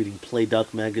actually reading Play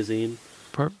Duck magazine.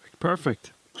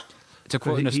 Perfect. To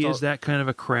quote he is that kind of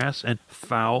a crass and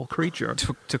foul creature.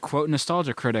 To quote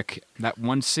Nostalgia Critic, that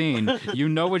one scene, you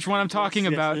know which one I'm talking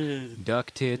about.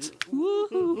 Duck tits.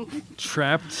 Woo-hoo.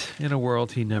 Trapped in a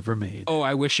world he never made. Oh,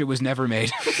 I wish it was never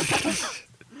made.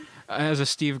 As a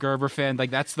Steve Gerber fan,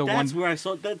 that's one. That's where I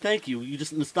saw that. Thank you. You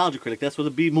just Nostalgia Critic. That's where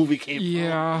the B movie came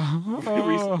from.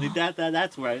 Recently,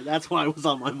 that's why it was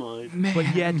on my mind.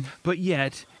 Man. But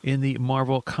yet, in the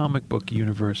Marvel comic book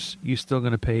universe, you're still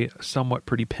going to pay a somewhat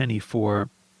pretty penny for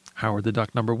Howard the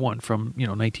Duck #1 from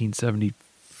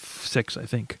 1976, I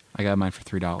think. I got mine for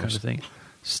 $3. Kind of thing.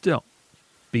 Still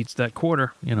beats that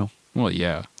quarter. Well,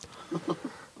 yeah.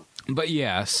 But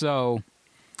yeah, so.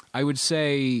 I would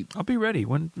say I'll be ready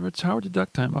when it's Howard the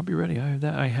Duck time. I'll be ready.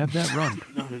 I have that run.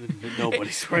 No,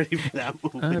 nobody's ready for that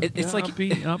movie. It's like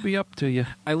I'll be up to you.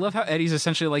 I love how Eddie's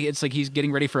essentially it's like he's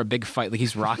getting ready for a big fight, like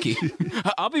he's Rocky.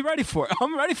 I'll be ready for it.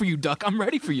 I'm ready for you, Duck. I'm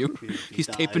ready for you. He's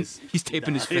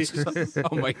taping his fists.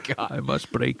 Oh my god! I must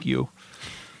break you.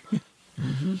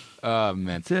 Mm-hmm. Oh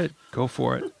man, that's it. Go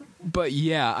for it. But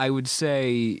yeah, I would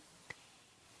say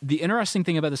the interesting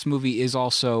thing about this movie is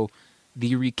also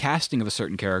the recasting of a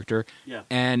certain character,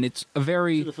 and it's a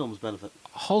very to the film's benefit.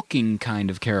 hulking kind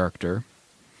of character.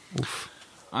 Oof.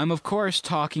 I'm, of course,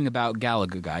 talking about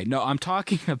Galaga Guy. No, I'm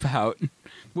talking about,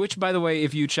 which, by the way,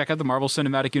 if you check out the Marvel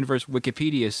Cinematic Universe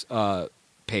Wikipedia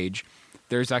page,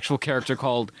 there's an actual character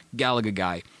called Galaga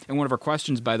Guy. And one of our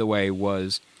questions, by the way,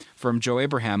 was from Joe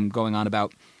Abraham going on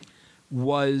about,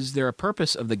 was there a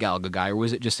purpose of the Galaga Guy, or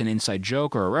was it just an inside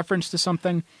joke or a reference to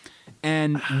something?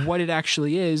 And what it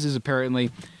actually is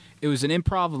apparently it was an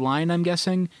improv line, I'm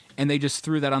guessing, and they just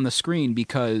threw that on the screen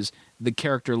because the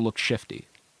character looked shifty.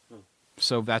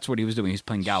 So that's what he was doing. He's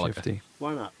playing Galaga. Shifty.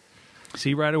 Why not?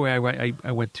 See, right away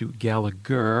I went to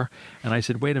Gallagher, and I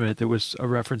said, wait a minute, there was a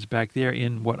reference back there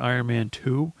in, Iron Man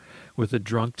 2, with the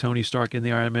drunk Tony Stark in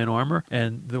the Iron Man armor,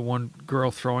 and the one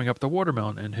girl throwing up the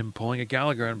watermelon, and him pulling a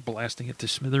Gallagher and blasting it to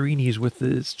smithereens with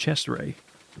his chest ray.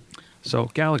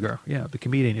 So Gallagher, the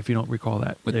comedian, if you don't recall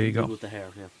that. There you go. With the hair,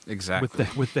 yeah. Exactly.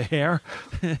 With the hair.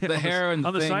 The hair and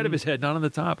on the side of his head, not on the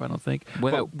top, I don't think.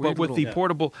 But with the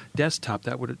portable desktop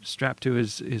that would strap to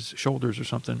his shoulders or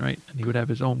something, right? And he would have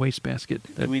his own wastebasket.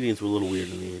 Comedians were a little weird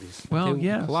in the 80s. Well,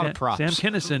 a lot of props. Sam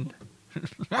Kinison.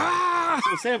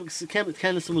 Sam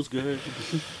Kinison was good.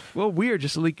 Well, weird,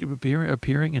 just like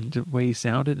appearing and the way he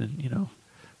sounded, and the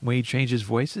way he changed his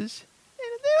voices.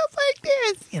 Like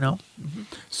this, Mm-hmm.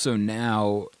 So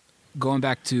now, going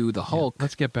back to the Hulk.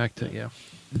 Let's get back to,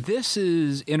 This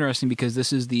is interesting because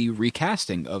this is the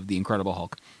recasting of the Incredible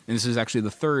Hulk. And this is actually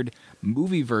the third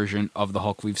movie version of the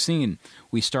Hulk we've seen.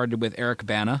 We started with Eric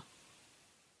Bana.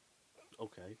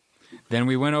 Okay. Then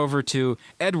we went over to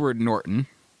Edward Norton.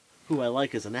 Who I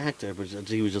like as an actor, but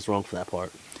he was just wrong for that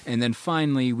part. And then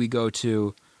finally we go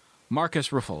to Marcus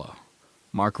Ruffalo.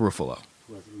 Mark Ruffalo.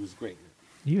 He was great.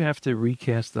 You have to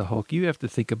recast the Hulk. You have to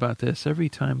think about this every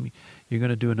time you're going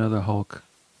to do another Hulk,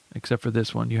 except for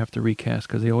this one. You have to recast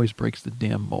because he always breaks the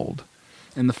damn mold.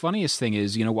 And the funniest thing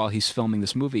is, while he's filming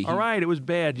this movie... All right, it was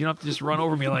bad. You don't have to just run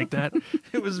over me like that.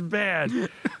 It was bad.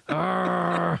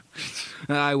 I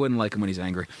wouldn't like him when he's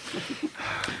angry.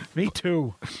 Me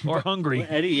too. Or hungry.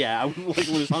 Eddie, yeah, I wouldn't like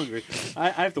when he's hungry. I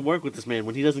have to work with this man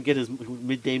when he doesn't get his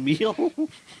midday meal.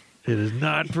 It is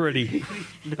not pretty.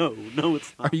 No,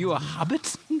 it's not. Are you a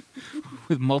hobbit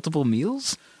with multiple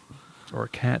meals? Or a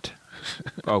cat.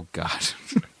 Oh, God.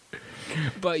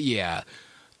 But yeah,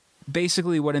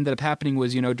 basically what ended up happening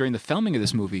was, during the filming of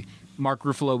this movie, Mark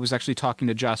Ruffalo was actually talking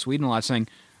to Joss Whedon a lot, saying,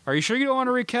 "Are you sure you don't want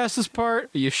to recast this part?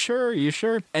 Are you sure? Are you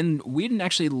sure?" And Whedon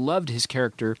actually loved his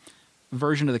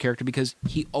version of the character because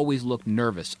he always looked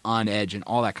nervous, on edge, and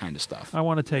all that kind of stuff. I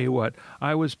want to tell you what,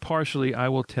 I will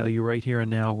tell you right here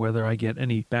and now, whether I get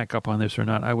any backup on this or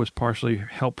not, I was partially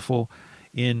helpful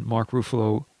in Mark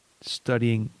Ruffalo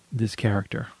studying this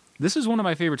character. This is one of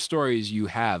my favorite stories you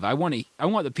have. I want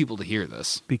the people to hear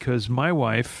this. Because my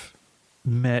wife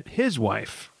met his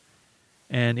wife,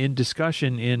 and in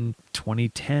discussion in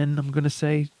 2010, I'm going to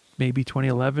say, maybe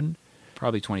 2011.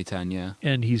 Probably 2010, yeah.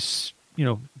 And he's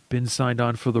been signed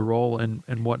on for the role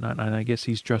and whatnot, and I guess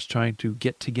he's just trying to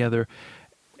get together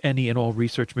any and all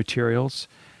research materials,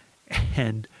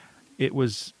 and it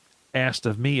was asked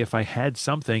of me if I had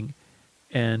something,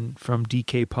 and from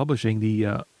DK Publishing,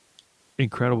 the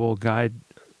Incredible Guide,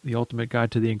 the Ultimate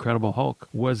Guide to the Incredible Hulk,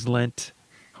 was lent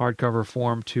hardcover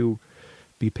form to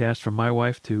be passed from my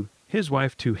wife to his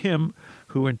wife to him,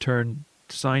 who in turn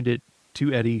signed it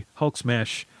to Eddie Hulk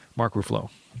Smash Mark Ruffalo.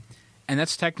 And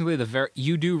that's technically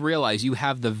you do realize you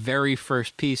have the very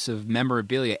first piece of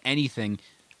memorabilia, anything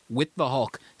with the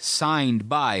Hulk, signed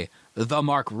by the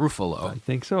Mark Ruffalo. I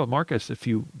think so, Marcus, if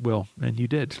you will, and you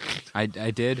did. I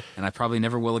did, and I probably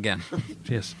never will again.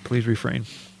 Yes, please refrain.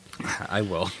 I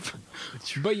will.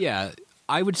 But yeah,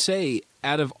 I would say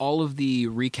out of all of the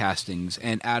recastings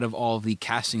and out of all of the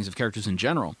castings of characters in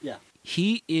general,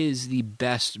 he is the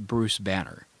best Bruce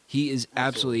Banner. He is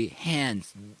absolutely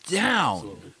hands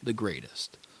down the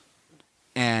greatest.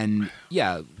 And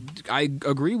yeah, I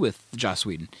agree with Joss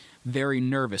Whedon. Very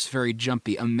nervous, very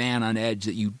jumpy, a man on edge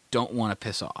that you don't want to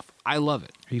piss off. I love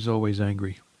it. He's always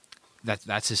angry.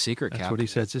 That's his secret, That's Cap. what he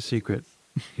said. It's his secret.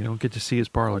 You don't get to see his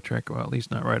parlor trick. Well, at least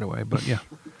not right away, but yeah.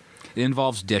 It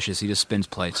involves dishes. He just spins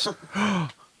plates. Anyway.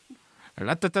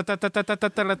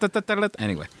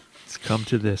 It's come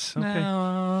to this. Okay.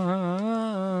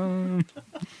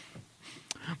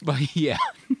 But yeah.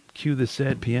 Cue the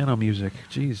sad piano music.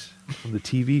 Jeez. From the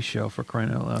TV show, for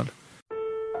crying out loud.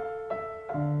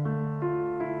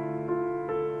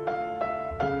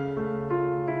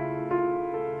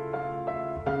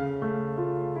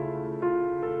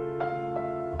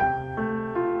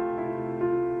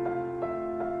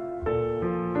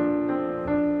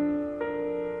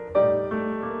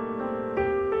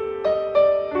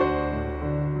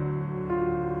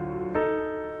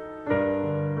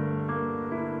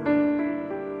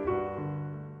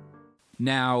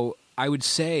 Now, I would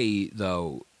say,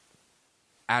 though,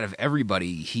 out of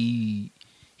everybody, he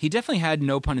definitely had,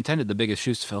 no pun intended, the biggest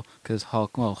shoes to fill, because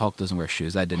Hulk doesn't wear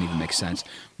shoes. That didn't even make sense.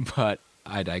 But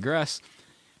I digress.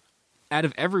 Out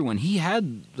of everyone, he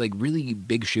had, like, really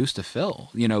big shoes to fill.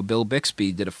 Bill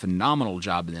Bixby did a phenomenal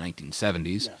job in the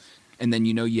 1970s. Yes. And then,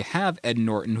 you have Ed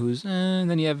Norton, who's, and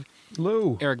then you have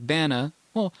Lou. Eric Bana.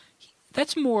 Well,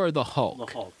 that's more the Hulk.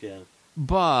 The Hulk, yeah.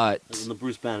 But on the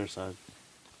Bruce Banner side.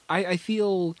 I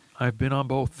feel... I've been on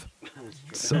both.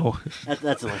 So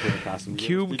that's my favorite costume.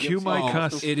 Cue my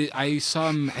costume. I saw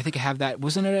him, I think I have that.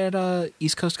 Wasn't it at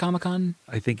East Coast Comic Con?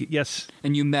 I think, yes.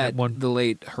 And you met the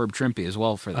late Herb Trimpe as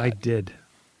well for that. I did.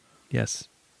 Yes.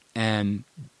 And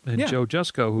Joe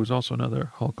Jusko, who's also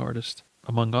another Hulk artist,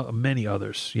 among many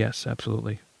others. Yes,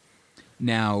 absolutely.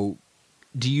 Now,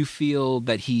 do you feel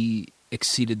that he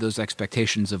exceeded those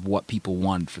expectations of what people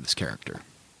wanted for this character?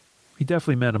 He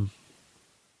definitely met him.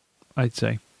 I'd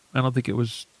say. I don't think it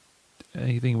was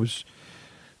anything.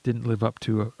 Didn't live up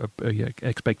to a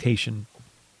expectation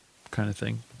kind of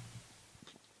thing.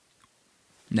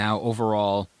 Now,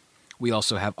 overall, we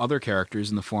also have other characters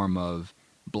in the form of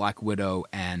Black Widow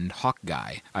and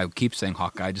Hawkeye. I keep saying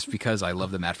Hawkeye just because I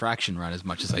love the Matt Fraction run as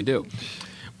much as I do.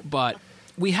 But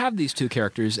we have these two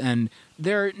characters, and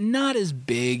they're not as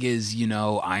big as,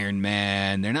 Iron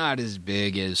Man. They're not as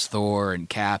big as Thor and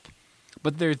Cap.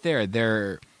 But they're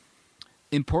there.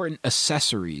 important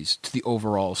accessories to the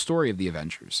overall story of the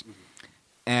Avengers.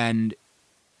 And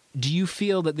do you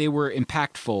feel that they were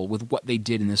impactful with what they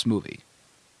did in this movie?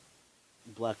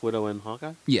 Black Widow and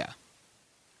Hawkeye? Yeah.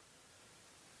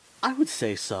 I would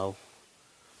say so.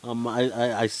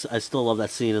 I still love that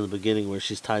scene in the beginning where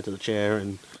she's tied to the chair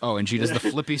and And she does the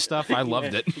flippy stuff. I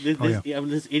loved it.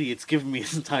 This idiot's giving me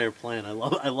his entire plan. I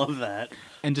love that.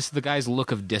 And just the guy's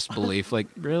look of disbelief, like,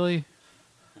 really?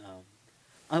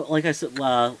 Like I said,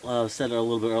 said a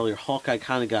little bit earlier, Hawkeye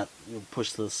kind of got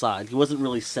pushed to the side. He wasn't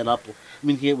really set up. I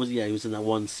mean, he was in that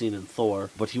one scene in Thor,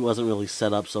 but he wasn't really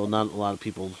set up. So not a lot of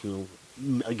people,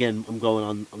 again, I'm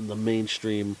going on the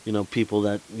mainstream, people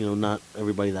that, not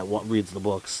everybody that reads the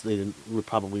books, they didn't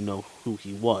probably know who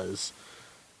he was.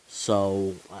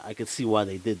 So I could see why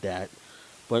they did that.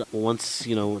 But once,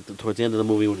 towards the end of the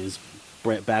movie when he's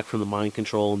back from the mind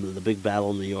control and the big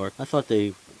battle in New York, I thought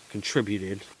they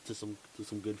contributed to some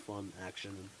good fun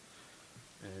action.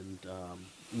 And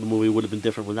the movie would have been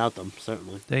different without them,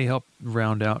 certainly. They helped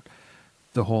round out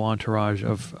the whole entourage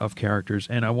of characters,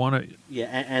 and I want to... Yeah,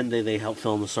 and they helped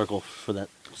fill in the circle for that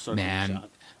circle shot.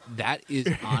 That is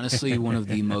honestly one of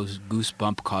the most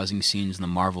goosebump-causing scenes in the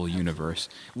Marvel Universe.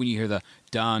 When you hear the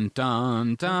dun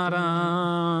dun dun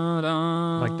dun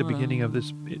dun, like the beginning of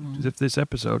this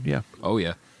episode, yeah. Oh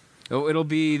yeah, it'll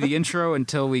be the intro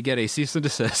until we get a cease and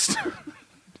desist.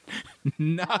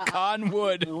 Knock on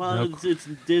wood. Well, it's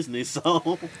Disney,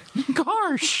 so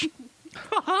gosh.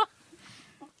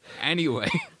 Anyway.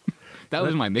 That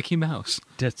was my Mickey Mouse.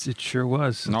 It sure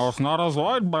was. No, it's not a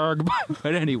Zoidberg.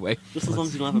 But anyway. Just as long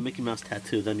as you don't have a Mickey Mouse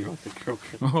tattoo, then you're okay.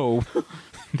 Oh.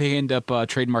 They end up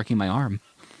trademarking my arm.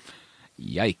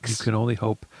 Yikes. You can only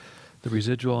hope. The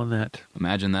residual on that.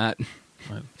 Imagine that.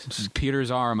 This is Peter's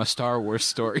arm, a Star Wars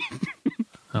story.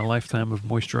 A lifetime of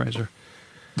moisturizer.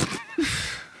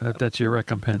 That's your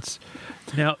recompense.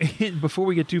 Now, before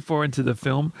we get too far into the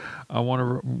film, I want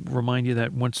to remind you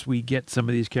that once we get some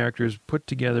of these characters put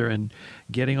together and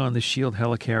getting on the S.H.I.E.L.D.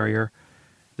 helicarrier,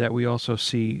 that we also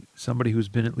see somebody who's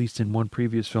been at least in one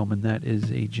previous film, and that is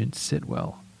Agent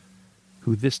Sitwell,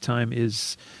 who this time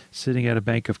is sitting at a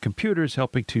bank of computers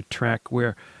helping to track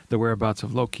the whereabouts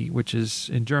of Loki, which is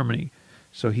in Germany.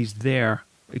 So he's there,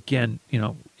 again, in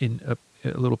a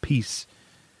little piece,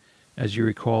 as you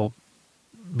recall,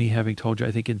 me having told you,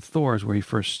 I think in Thor is where he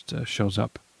first shows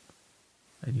up.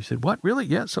 And you said, what, really?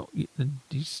 Yeah, so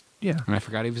he's, yeah. And I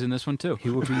forgot he was in this one, too. He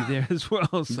will be there as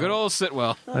well. So. Good old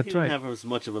Sitwell. He That's didn't right. have as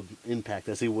much of an impact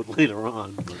as he would later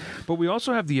on. But we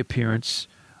also have the appearance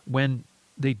when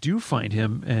they do find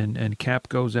him and Cap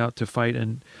goes out to fight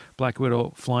and Black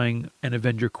Widow flying an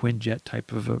Avenger Quinjet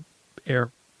type of a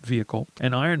air vehicle.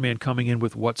 And Iron Man coming in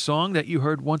with what song that you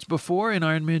heard once before in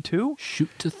Iron Man 2?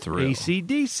 Shoot to Thrill.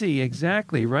 AC/DC,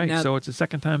 exactly, right. Now, so it's the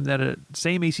second time that a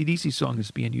same AC/DC song is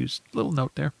being used. Little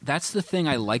note there. That's the thing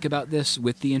I like about this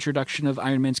with the introduction of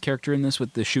Iron Man's character in this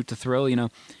with the Shoot to Thrill,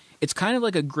 It's kind of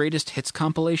like a greatest hits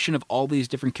compilation of all these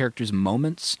different characters'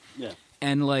 moments. Yeah.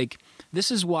 And, this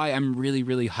is why I'm really,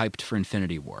 really hyped for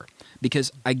Infinity War.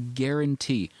 Because I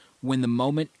guarantee when the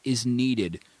moment is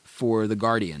needed for the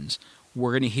Guardians,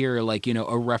 we're going to hear,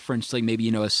 a reference, maybe,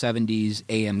 a 70s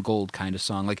AM Gold kind of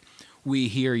song. Like, we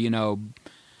hear,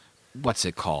 what's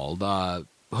it called?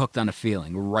 Hooked on a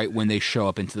Feeling, right when they show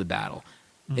up into the battle.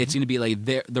 Mm-hmm. It's going to be,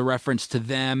 the reference to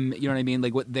them, you know what I mean?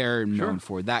 Like, what they're known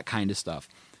for, that kind of stuff.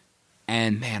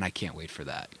 And, man, I can't wait for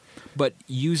that. But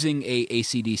using a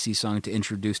AC/DC song to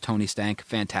introduce Tony Stank,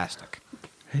 fantastic.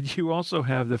 And you also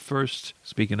have the first,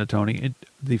 speaking of Tony,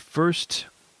 the first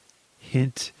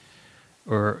hint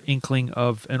or inkling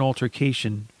of an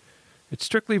altercation. It's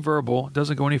strictly verbal. It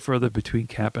doesn't go any further between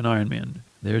Cap and Iron Man.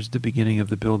 There's the beginning of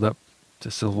the build-up to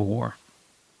Civil War,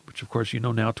 which, of course,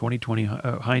 now, 2020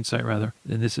 hindsight, rather.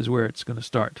 And this is where it's going to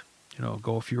start.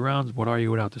 Go a few rounds. What are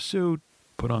you without the suit?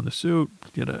 Put on the suit.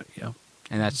 Yeah.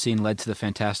 And that scene led to the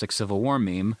fantastic Civil War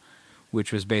meme,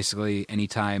 which was basically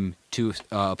anytime two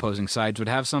opposing sides would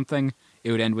have something,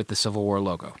 it would end with the Civil War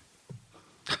logo.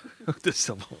 The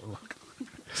Civil War logo.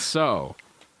 So,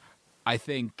 I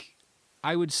think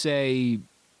I would say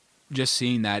just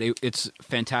seeing that, it's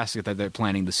fantastic that they're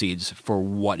planting the seeds for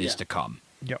what is to come.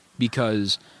 Yep.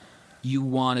 Because you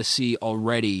want to see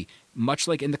already, much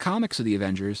like in the comics of the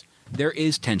Avengers, there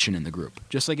is tension in the group.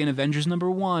 Just like in Avengers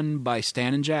 #1 by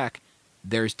Stan and Jack,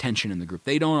 there's tension in the group.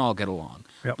 They don't all get along.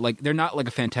 Yep. They're not like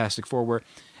a Fantastic Four where,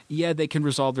 yeah, they can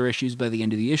resolve their issues by the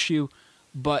end of the issue,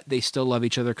 but they still love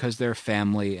each other because they're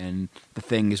family, and the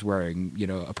Thing is wearing,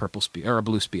 a purple or a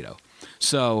blue Speedo.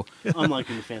 So, unlike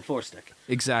in the Fan Four Stick,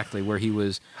 exactly, where he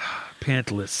was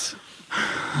pantless,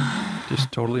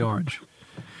 just totally orange.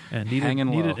 And Hanging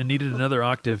low. needed another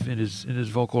octave in his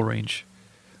vocal range.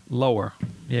 Lower.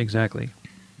 Yeah, exactly.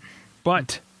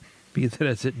 But, be that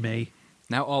as it may.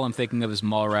 Now all I'm thinking of is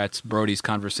Mallrats Brody's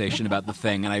conversation about the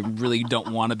Thing, and I really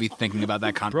don't want to be thinking about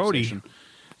that conversation. Brody?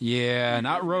 Yeah,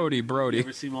 not Rhodey, Brody. You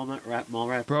ever see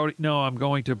Mallrats? Brody? No, I'm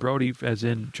going to Brody as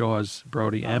in Jaws.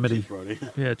 Brody. Amity. Chief Brody.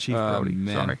 Yeah, Chief Brody.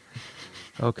 Man. Sorry.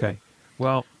 Okay.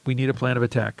 Well, we need a plan of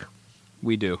attack.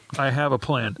 We do. I have a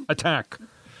plan. Attack.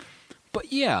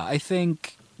 But yeah, I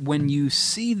think when you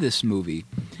see this movie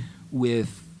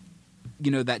with,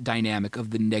 that dynamic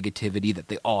of the negativity that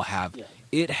they all have,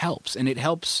 it helps. And it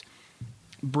helps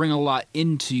bring a lot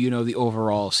into, the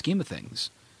overall scheme of things.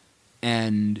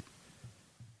 And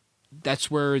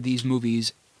that's where these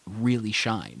movies really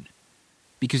shine.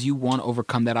 Because you want to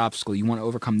overcome that obstacle. You want to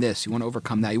overcome this. You want to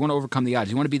overcome that. You want to overcome the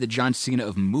odds. You want to be the John Cena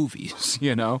of movies,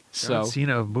 John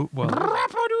Cena of movies.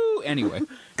 Well, anyway.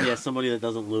 Yeah, somebody that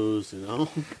doesn't lose,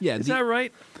 Yeah, is that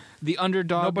right? The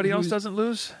underdog. Nobody else doesn't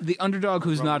lose? The underdog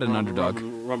who's not an underdog.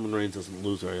 Roman Reigns doesn't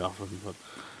lose very often.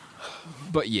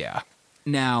 But yeah.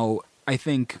 Now, I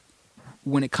think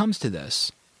when it comes to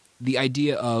this, the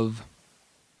idea of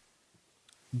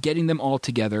getting them all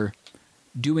together,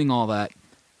 doing all that,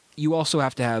 you also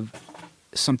have to have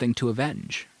something to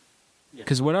avenge.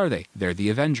 Because what are they? They're the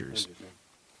Avengers.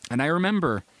 And I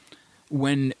remember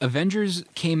when Avengers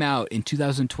came out in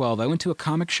 2012, I went to a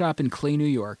comic shop in Clay, New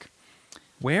York.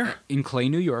 Where? In Clay,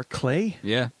 New York. Clay?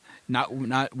 Yeah.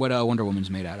 Not what Wonder Woman's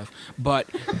made out of. But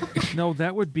no,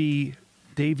 that would be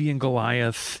Davy and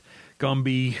Goliath,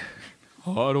 Gumby.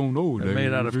 I don't know. They're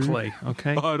made out of clay,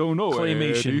 okay? I don't know.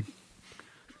 Claymation. Eddie.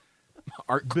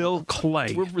 Bill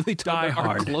Clay. We're really talking about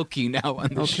Art Clokey now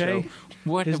on the show.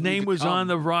 What his name was on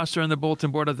the roster on the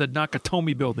bulletin board of the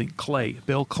Nakatomi building. Clay.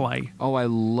 Bill Clay. Oh, I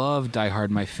love Die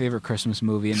Hard, my favorite Christmas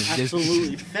movie. And if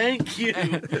Absolutely. Thank you.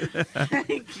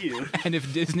 Thank you. And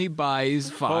if Disney buys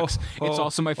Fox, it's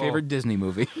also my favorite Disney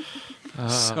movie.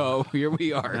 So here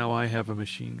we are. Now I have a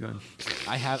machine gun.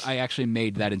 I actually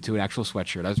made that into an actual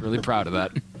sweatshirt. I was really proud of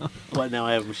that. But now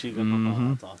I have a machine gun. Mm-hmm. Oh,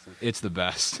 that's awesome. It's the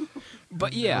best.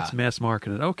 But yeah, it's mass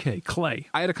marketed. Okay, Clay.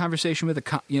 I had a conversation with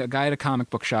a guy at a comic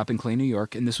book shop in Clay, New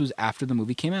York, and this was after the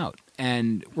movie came out.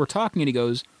 And we're talking, and he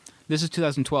goes, "This is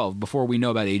 2012, before we know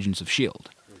about Agents of S.H.I.E.L.D."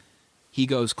 He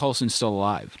goes, "Coulson's still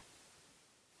alive,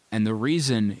 and the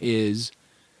reason is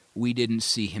we didn't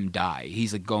see him die."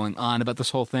 He's like going on about this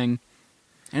whole thing,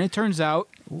 and it turns out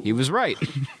he was right.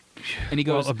 And he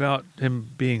goes, about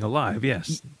him being alive,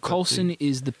 yes. Coulson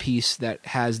is the piece that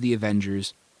has the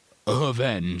Avengers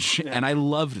avenge. Yeah. And I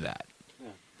loved that. Yeah.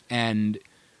 And,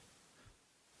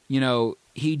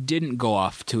 he didn't go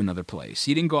off to another place.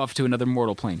 He didn't go off to another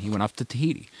mortal plane. He went off to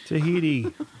Tahiti.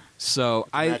 So it's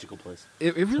a magical place.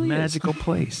 It really is. A magical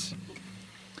place.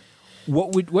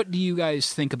 What do you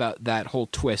guys think about that whole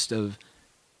twist of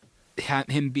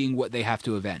him being what they have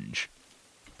to avenge?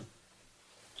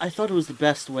 I thought it was the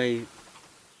best way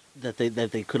that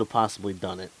they could have possibly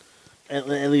done it. At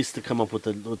least to come up with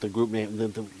the group name,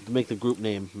 to make the group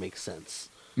name make sense.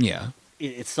 Yeah.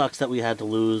 It sucks that we had to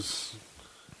lose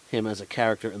him as a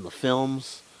character in the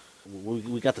films.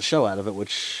 We got the show out of it,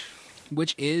 which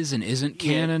is and isn't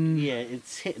canon. Yeah,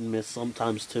 it's hit and miss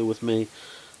sometimes too with me.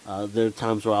 There are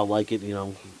times where I'll like it,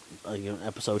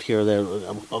 episode here or there.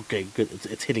 Okay, good.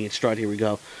 It's hitting its stride. Here we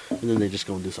go, and then they just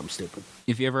go and do something stupid.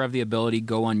 If you ever have the ability,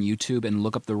 go on YouTube and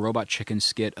look up the Robot Chicken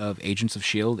skit of Agents of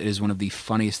S.H.I.E.L.D. It is one of the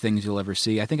funniest things you'll ever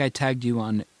see. I think I tagged you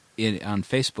on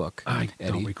Facebook. I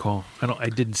don't recall. I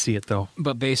didn't see it though.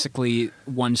 But basically,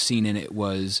 one scene in it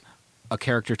was a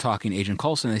character talking to Agent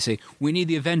Coulson. And they say, "We need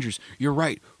the Avengers. You're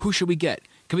right. Who should we get?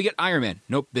 Can we get Iron Man?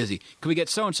 Nope, busy. Can we get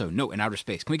so-and-so? No, in outer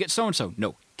space. Can we get so-and-so?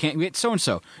 No. Can't we get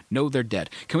so-and-so? No, they're dead.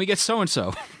 Can we get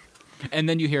so-and-so?" And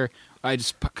then you hear, I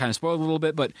just kind of spoiled a little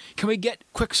bit, but can we get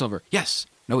Quicksilver? Yes.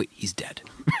 No, wait, he's dead.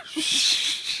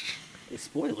 Hey,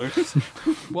 spoilers.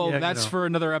 Well, that's for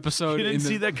another episode. You didn't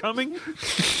see that coming?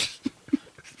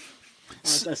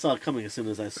 I saw it coming as soon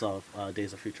as I saw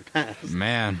Days of Future Past.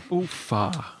 Man.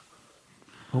 Oofa.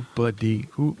 Oh, buddy.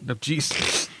 Ooh, no,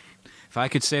 Jesus. If I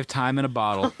could save time in a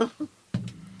bottle.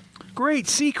 Great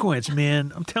sequence,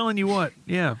 man. I'm telling you what.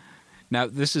 Yeah. Now,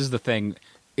 this is the thing.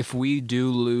 If we do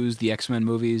lose the X-Men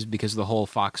movies because of the whole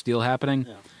Fox deal happening,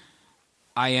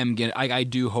 I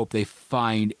do hope they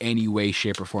find any way,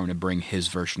 shape, or form to bring his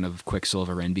version of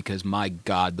Quicksilver in, because my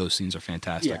God, those scenes are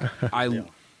fantastic. Yeah.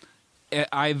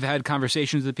 I've had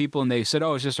conversations with people, and they said,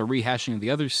 "Oh, it's just a rehashing of the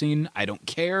other scene." I don't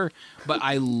care, but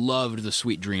I loved the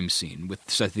Sweet Dreams scene with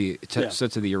sets of the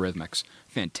Eurythmics.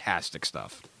 Fantastic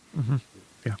stuff. Mm-hmm.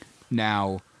 Yeah.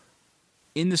 Now,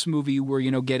 in this movie,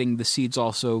 we're getting the seeds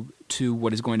also to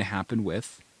what is going to happen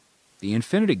with the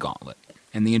Infinity Gauntlet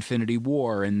and the Infinity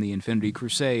War and the Infinity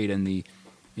Crusade and the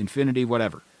Infinity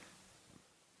whatever.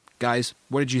 Guys,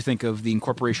 what did you think of the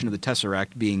incorporation of the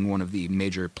Tesseract being one of the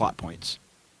major plot points?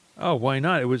 Oh, why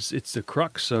not? It's the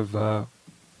crux of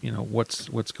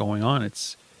what's going on.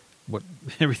 It's what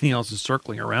everything else is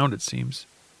circling around, it seems.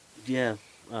 Yeah,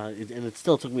 and it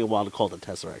still took me a while to call it the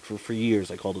Tesseract. For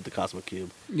years, I called it the Cosmic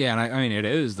Cube. Yeah, and I mean, it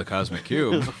is the Cosmic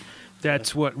Cube.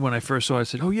 That's what, when I first saw it, I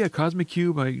said, oh yeah, Cosmic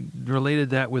Cube. I related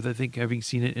that with, I think, having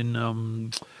seen it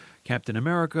in Captain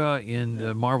America, in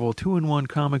the Marvel 2-in-1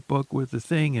 comic book with the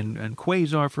Thing, and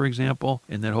Quasar, for example,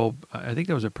 and that whole, I think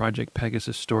that was a Project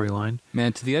Pegasus storyline.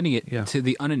 Man, to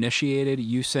the uninitiated,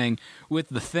 you saying with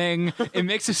the Thing, it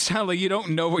makes it sound like you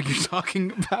don't know what you're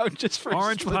talking about. Just for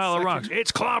Orange pile of rocks.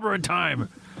 It's clobbering time.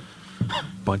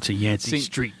 Bunch of Yancey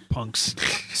Street punks.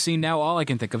 See, now all I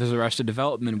can think of is Arrested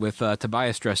Development with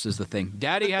Tobias dressed as the Thing.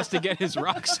 Daddy has to get his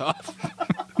rocks off.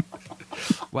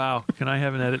 Wow. Can I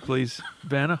have an edit, please?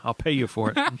 Vanna, I'll pay you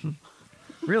for it.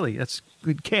 Really, that's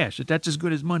good cash. That's as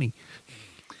good as money.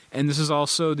 And this is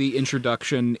also the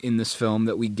introduction in this film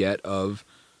that we get of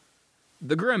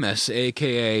the Grimace,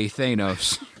 a.k.a.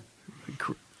 Thanos.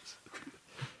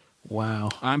 Wow.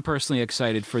 I'm personally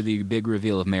excited for the big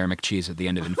reveal of Mayor McCheese at the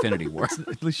end of Infinity War.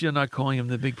 At least you're not calling him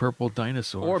the big purple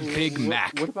dinosaur. Or Big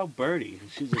Mac. What about Birdie?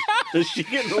 Does she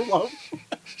get no love?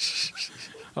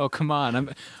 Oh, come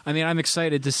on. I'm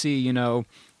excited to see,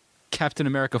 Captain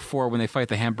America 4 when they fight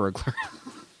the Hamburglar.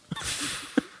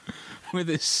 With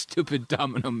his stupid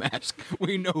domino mask.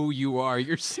 We know who you are.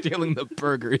 You're stealing the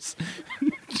burgers.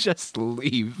 Just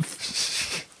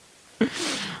leave.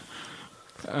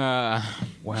 Wow.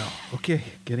 Okay,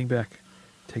 getting back.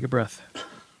 Take a breath.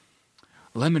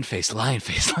 Lemon face, lion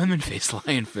face, lemon face,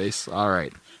 lion face. All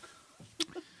right.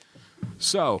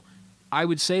 So, I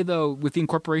would say, though, with the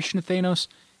incorporation of Thanos,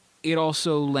 it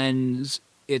also lends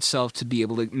itself to be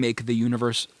able to make the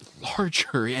universe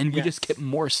larger, and we just get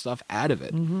more stuff out of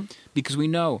it. Mm-hmm. Because we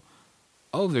know,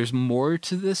 there's more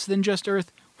to this than just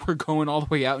Earth. We're going all the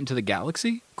way out into the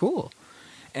galaxy? Cool.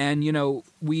 And,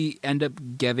 we end up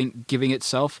giving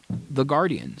itself the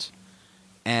Guardians.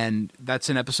 And that's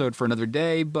an episode for another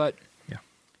day, but,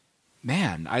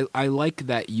 man, I like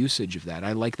that usage of that.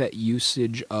 I like that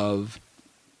usage of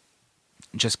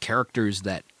just characters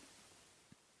that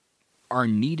are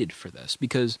needed for this.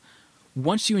 Because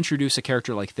once you introduce a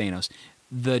character like Thanos,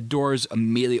 the doors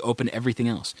immediately open to everything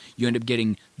else. You end up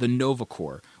getting the Nova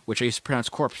Corps, which I used to pronounce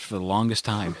corpse for the longest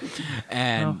time.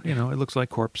 And it looks like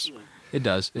corpse. It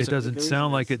does. It doesn't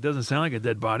sound like a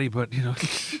dead body, but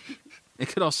it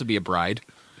could also be a bride.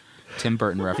 Tim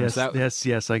Burton reference.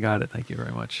 Yes, I got it. Thank you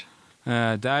very much.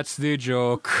 That's the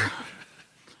joke.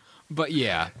 But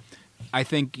yeah, I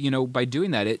think by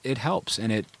doing that, it helps,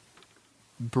 and it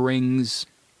brings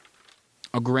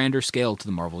a grander scale to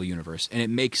the Marvel universe, and it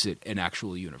makes it an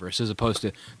actual universe as opposed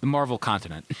to the Marvel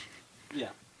continent. Yeah.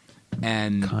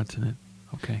 And continent.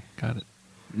 Okay, got it.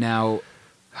 Now,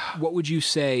 what would you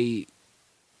say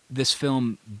this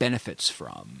film benefits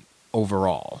from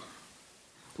overall?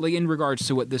 Like, in regards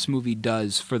to what this movie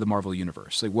does for the Marvel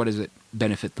universe, like, what does it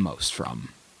benefit the most from?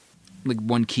 Like,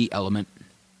 one key element?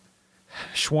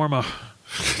 Shawarma.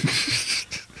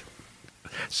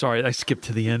 Sorry, I skipped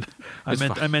to the end.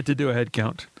 I meant to do a head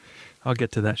count. I'll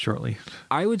get to that shortly.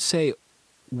 I would say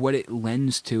what it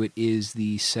lends to it is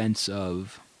the sense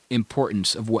of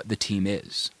importance of what the team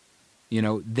is.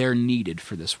 They're needed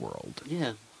for this world.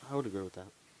 Yeah, I would agree with that.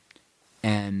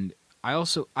 And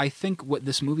I think what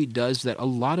this movie does that a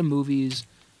lot of movies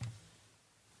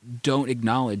don't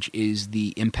acknowledge is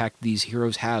the impact these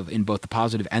heroes have in both the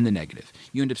positive and the negative.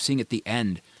 You end up seeing at the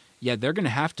end, they're going to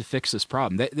have to fix this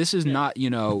problem. This is not,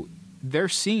 they're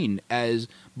seen as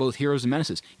both heroes and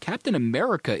menaces. Captain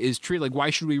America is treated like,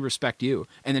 why should we respect you?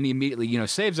 And then he immediately,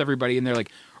 saves everybody, and they're like,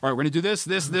 all right, we're going to do this,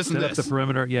 and this. Set up the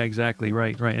perimeter. Yeah, exactly.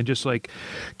 Right. And just like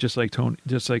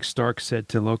Stark said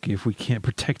to Loki, if we can't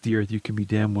protect the Earth, you can be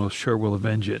damn well sure we'll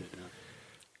avenge it.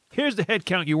 Here's the head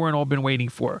count you weren't all been waiting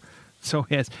for. So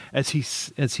as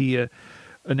he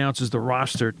announces the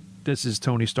roster, this is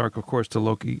Tony Stark, of course, to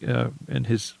Loki and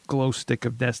his glow stick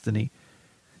of destiny.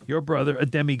 Your brother, a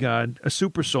demigod, a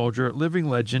super soldier, living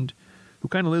legend, who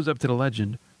kind of lives up to the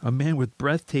legend, a man with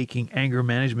breathtaking anger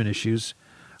management issues,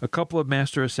 a couple of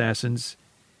master assassins,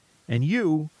 and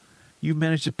you've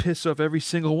managed to piss off every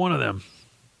single one of them.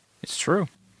 It's true.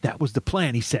 That was the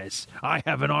plan, he says. I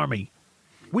have an army.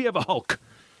 We have a Hulk.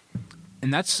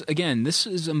 And that's, again, this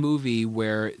is a movie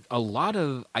where a lot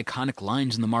of iconic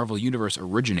lines in the Marvel Universe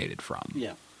originated from.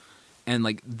 Yeah. And,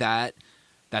 like,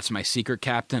 that's my secret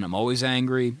captain. I'm always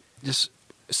angry. Just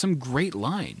some great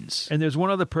lines. And there's one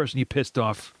other person you pissed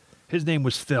off. His name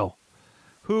was Phil,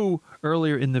 who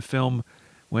earlier in the film,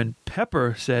 when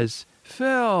Pepper says,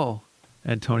 Phil,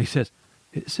 and Tony says,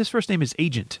 his first name is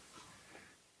Agent.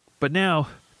 But now,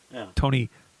 Tony,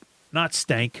 not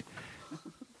Stank,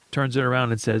 turns it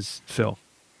around and says Phil.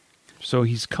 So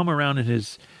he's come around in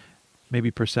his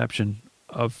maybe perception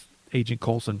of Agent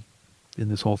Coulson in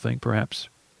this whole thing, perhaps.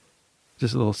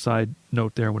 Just a little side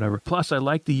note there, whatever. Plus, I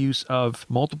like the use of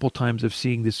multiple times of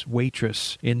seeing this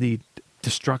waitress in the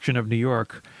Destruction of New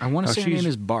York. I want to say her name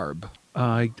is Barb.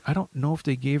 I don't know if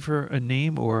they gave her a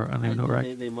name or I don't even know,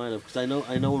 right? They might have, because I know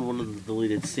in one of the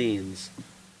deleted scenes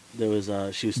there was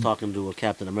she was talking to a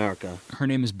Captain America. Her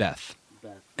name is Beth.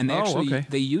 And they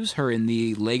they use her in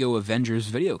the Lego Avengers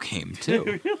video game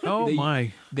too.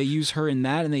 My! They use her in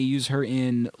that, and they use her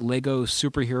in Lego Marvel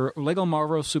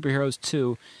Superheroes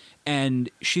 2, and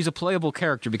she's a playable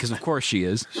character because of course she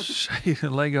is.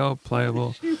 Lego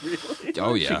playable.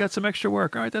 Oh yeah, she got some extra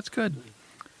work. All right, that's good.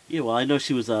 Yeah, well, I know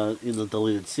she was in the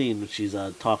deleted scene when she's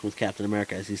talking with Captain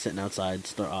America as he's sitting outside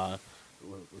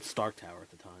with Stark Tower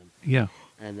at the time. Yeah.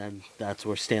 And then that's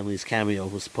where Stanley's cameo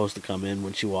was supposed to come in.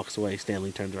 When she walks away,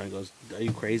 Stanley turns around and goes, "Are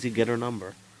you crazy? Get her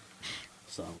number."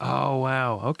 So. Oh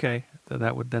wow! Okay,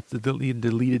 that's the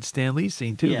deleted Stan Lee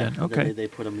scene too. Yeah. Then okay. They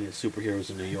put him in Superheroes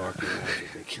in New York. That's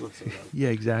ridiculous. Yeah,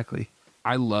 exactly.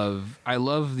 I love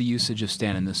the usage of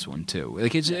Stan in this one too.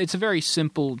 Like it's a very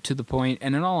simple, to the point,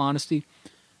 and in all honesty,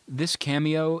 this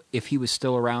cameo, if he was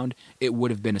still around, it would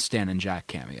have been a Stan and Jack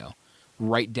cameo.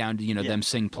 Right down to them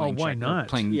playing why not?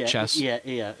 Playing chess. Yeah.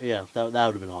 That would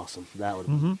have been awesome. That would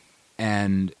have been.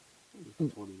 And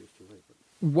 20 years too late.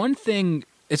 One thing,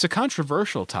 it's a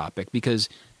controversial topic because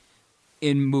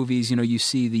in movies, you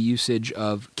see the usage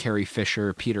of Carrie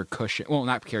Fisher, Peter Cushing. Well,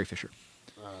 not Carrie Fisher.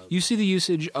 You see the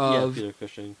usage of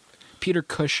Peter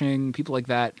Cushing, people like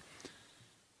that.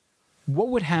 What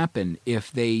would happen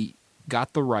if they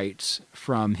got the rights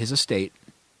from his estate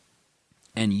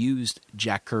and used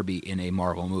Jack Kirby in a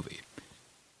Marvel movie?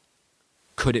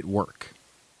 Could it work?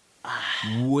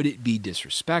 Would it be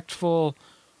disrespectful?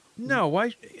 No,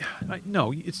 why?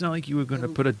 No, it's not like you were going to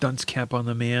put a dunce cap on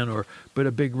the man or put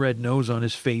a big red nose on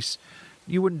his face.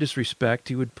 You wouldn't disrespect.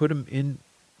 You would put him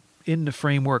in the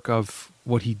framework of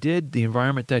what he did, the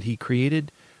environment that he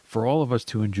created for all of us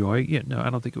to enjoy. Yeah, no, I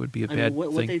don't think it would be a bad thing.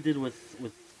 What they did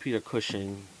with Peter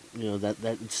Cushing, that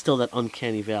it's still that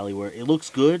uncanny valley where it looks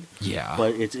good,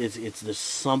 but it's there's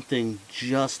something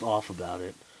just off about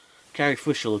it. Carrie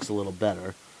Fisher looks a little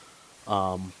better,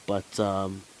 but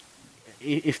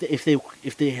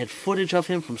if they had footage of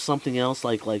him from something else,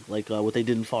 like what they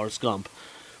did in Forrest Gump,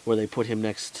 where they put him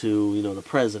next to the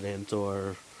president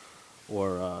or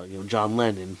John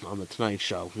Lennon on the Tonight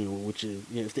Show, which is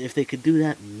if they could do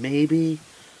that, maybe.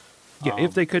 Yeah,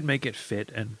 if they could make it fit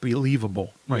and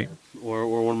believable, right? Yeah.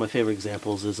 Or one of my favorite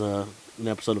examples is an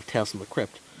episode of Tales from the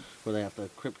Crypt, where they have the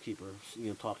crypt keeper,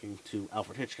 talking to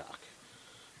Alfred Hitchcock,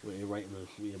 right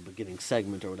in the beginning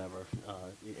segment or whatever.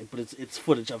 But it's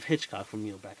footage of Hitchcock from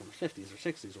back in the 50s or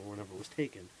 60s or whenever it was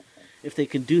taken. If they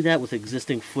can do that with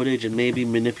existing footage and maybe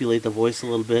manipulate the voice a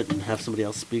little bit and have somebody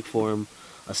else speak for him,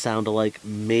 a sound alike,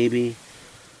 maybe.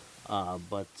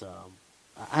 But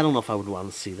I don't know if I would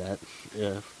want to see that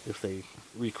if they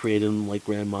recreated him like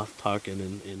Grand Moff Tarkin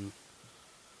in.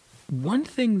 One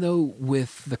thing, though,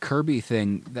 with the Kirby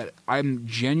thing that I'm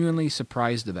genuinely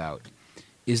surprised about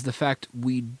is the fact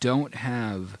we don't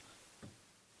have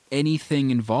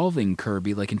anything involving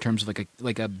Kirby, like in terms of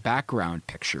like a background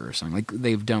picture or something, like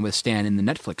they've done with Stan in the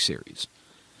Netflix series.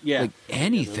 Yeah, like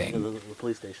anything. In the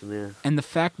police station, yeah. And the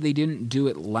fact they didn't do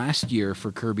it last year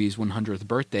for Kirby's 100th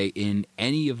birthday in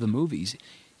any of the movies,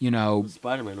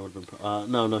 Spider-Man would have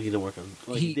been. No, he didn't work on.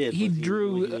 Well, he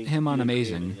drew him on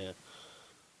Amazing,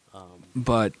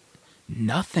 but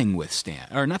nothing with Stan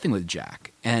or nothing with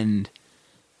Jack, and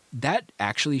that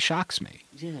actually shocks me.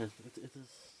 Yeah, it is.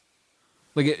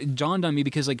 Like it dawned on me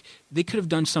because they could have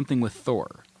done something with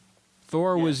Thor.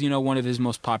 Thor was, one of his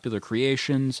most popular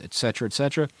creations, etc.,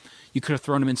 etc. You could have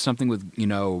thrown him in something with,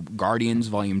 Guardians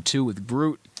Volume 2 with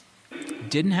Groot.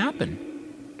 Didn't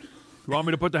happen. You want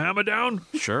me to put the hammer down?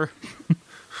 Sure.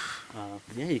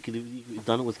 You could have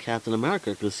done it with Captain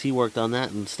America because he worked on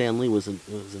that and Stan Lee was an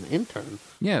intern.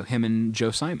 Yeah, him and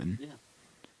Joe Simon. Yeah.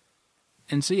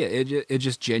 And so, it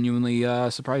just genuinely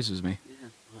surprises me. Yeah.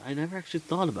 I never actually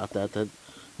thought about that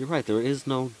you're right, there is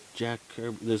no Jack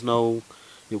Kirby, there's no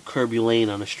Kirby Lane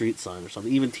on a street sign or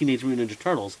something. Even Teenage Mutant Ninja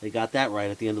Turtles, they got that right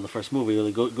at the end of the first movie. Where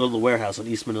they go to the warehouse on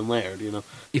Eastman and Laird.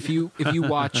 If you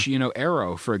watch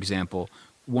Arrow, for example,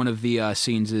 one of the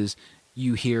scenes is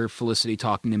you hear Felicity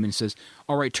talking to him and says,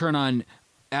 "All right, turn on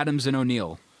Adams and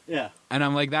O'Neill. Yeah. And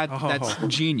I'm like, that's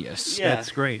genius. Yeah.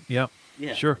 That's great. Yep.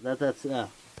 Yeah. Sure. That's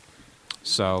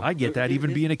So I get that,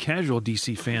 even being a casual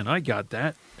DC fan. I got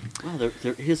that. Wow,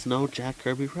 there is no Jack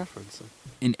Kirby reference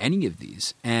in any of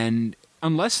these, and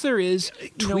unless there is,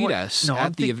 tweet us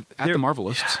at the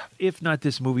Marvelists. If not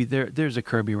this movie, there's a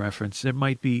Kirby reference. There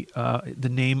might be the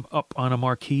name up on a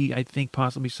marquee, I think,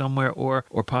 possibly somewhere, or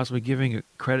possibly giving a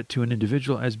credit to an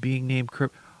individual as being named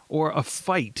Kirby, or a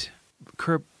fight.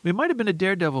 It might have been a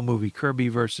Daredevil movie, Kirby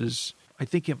versus. I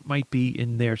think it might be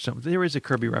in there. There is a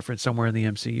Kirby reference somewhere in the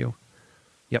MCU.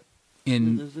 Yep.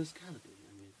 There's gotta be.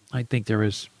 I think there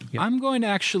is. Yep. I'm going to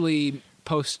actually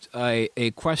post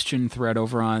a question thread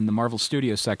over on the Marvel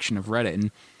Studios section of Reddit,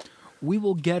 and we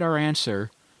will get our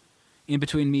answer in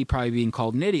between me probably being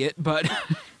called an idiot, but...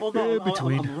 Well, no,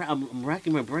 I'm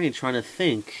racking my brain trying to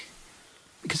think.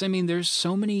 Because, I mean, there's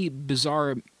so many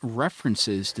bizarre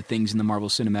references to things in the Marvel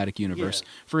Cinematic Universe. Yeah.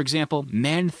 For example,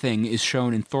 Man-Thing is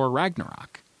shown in Thor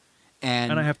Ragnarok.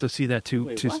 And I have to see that too.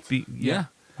 Wait, to what? speak. Yeah.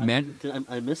 I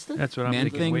missed it? That's what I'm Man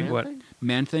thinking. Thing? Wait, what?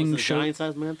 Man-Thing Was it a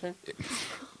giant-sized Man-Thing?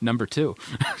 number 2.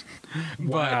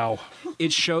 Wow.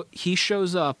 He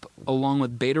shows up along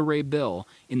with Beta Ray Bill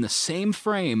in the same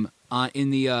frame in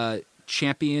the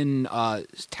Champion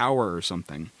Tower or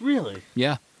something. Really?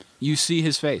 Yeah, you see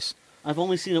his face. I've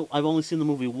only seen the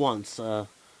movie once.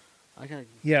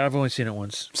 Yeah, I've only seen it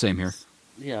once. Same here.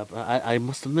 Yeah, but I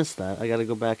must have missed that. I got to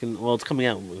go back and it's coming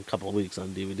out in a couple of weeks on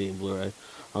DVD and Blu-ray.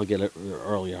 I'll get it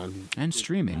early on. And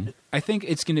streaming. I think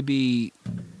it's going to be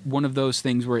one of those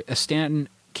things where a Stanton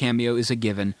cameo is a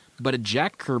given, but a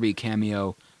Jack Kirby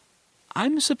cameo,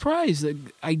 I'm surprised that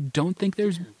I don't think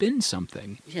there's been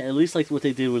something. Yeah, at least like what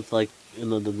they did with like in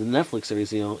the Netflix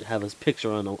series, have his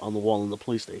picture on the wall in the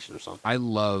police station or something. I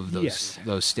love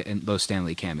those Stan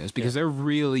Lee cameos because they're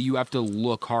really, you have to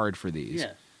look hard for these.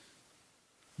 Yeah.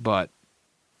 But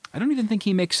I don't even think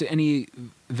he makes any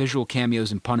visual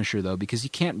cameos in Punisher, though, because you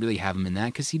can't really have him in that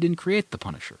because he didn't create the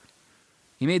Punisher.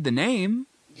 He made the name.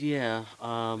 Yeah.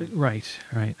 Right.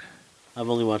 I've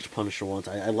only watched Punisher once.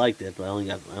 I liked it, but I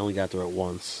only got through it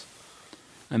once.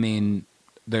 I mean,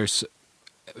 there's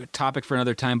a topic for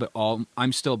another time, but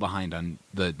I'm still behind on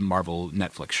the Marvel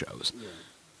Netflix shows. Yeah.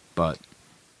 But,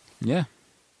 yeah.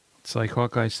 It's like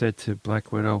Hawkeye said to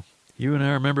Black Widow, you and I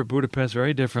remember Budapest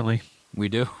very differently. We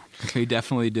do. We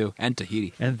definitely do. And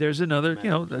Tahiti. And there's another,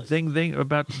 thing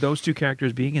about those two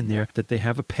characters being in there, that they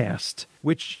have a past,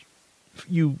 which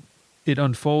it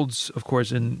unfolds, of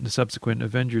course, in the subsequent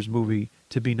Avengers movie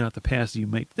to be not the past you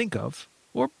might think of,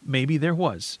 or maybe there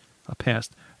was a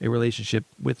past, a relationship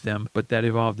with them, but that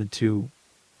evolved into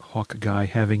Hawkeye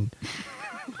having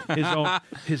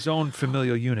his own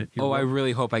familial unit. I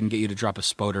really hope I can get you to drop a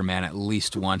Spoder Man at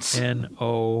least once. And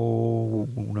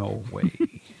no way.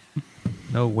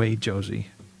 No way, Josie.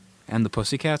 And the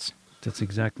Pussycats? That's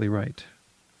exactly right.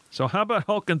 So how about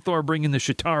Hulk and Thor bringing the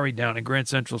Chitauri down in Grand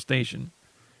Central Station?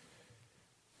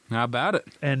 How about it?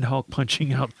 And Hulk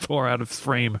punching out Thor out of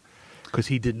frame because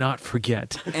he did not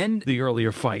forget the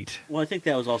earlier fight. Well, I think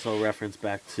that was also a reference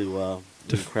back to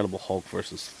the Incredible Hulk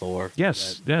versus Thor.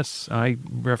 Yes. I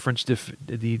referenced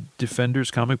the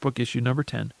Defenders comic book issue number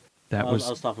 10. I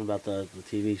was talking about the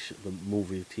TV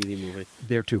movie.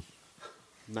 There too.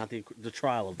 Not the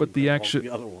trial of but the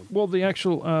other one. Well, the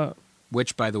actual...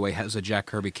 which, by the way, has a Jack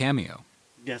Kirby cameo.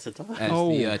 Yes, it does. As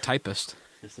the typist.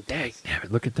 Yes, it does. Damn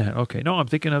it, look at that. Okay, no, I'm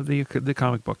thinking of the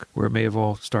comic book, where it may have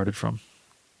all started from.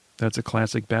 That's a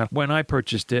classic battle. When I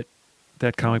purchased it,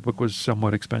 that comic book was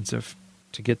somewhat expensive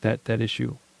to get that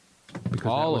issue.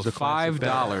 All of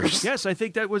 $5. Yes, I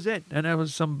think that was it. And that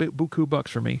was some buku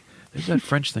bucks for me. There's that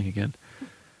French thing again.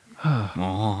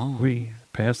 We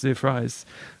passed the fries.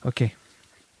 Okay.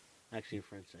 Actually, in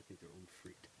French, I think they're un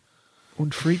frite. Un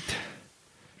frite?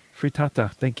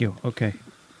 Frittata. Thank you. Okay.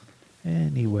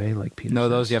 Anyway, like Peter says.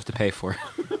 Those you have to pay for.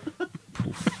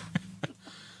 Poof.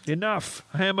 Enough.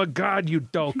 I am a god, you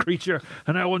dull creature,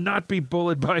 and I will not be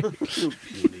bullied by... You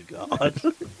puny god.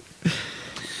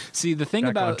 See, the thing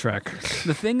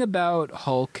about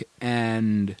Hulk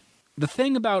and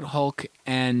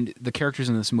the characters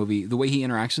in this movie, the way he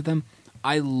interacts with them,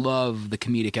 I love the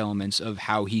comedic elements of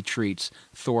how he treats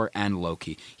Thor and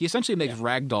Loki. He essentially makes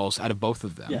ragdolls out of both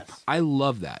of them. Yes. I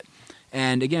love that.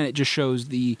 And again, it just shows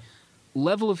the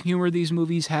level of humor these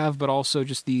movies have, but also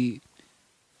just the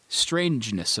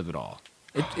strangeness of it all.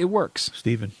 It works.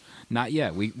 Steven. Not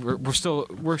yet. We're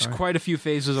quite a few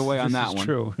phases away on that one.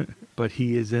 True. But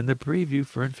he is in the preview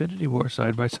for Infinity War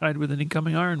side by side with an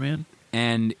incoming Iron Man.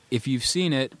 And if you've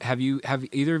seen it, have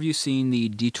either of you seen the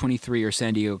D23 or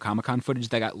San Diego Comic-Con footage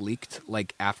that got leaked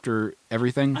like after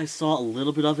everything? I saw a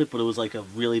little bit of it, but it was like a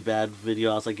really bad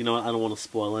video. I was like, you know what? I don't want to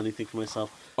spoil anything for myself.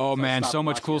 Oh So I man, stopped so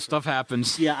much watching cool it. stuff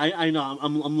happens. Yeah, I know.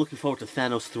 I'm looking forward to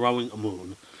Thanos throwing a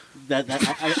moon.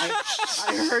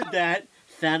 I heard that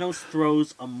Thanos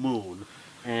throws a moon,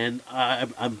 and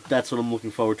that's what I'm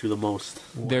looking forward to the most.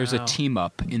 There's a team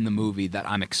up in the movie that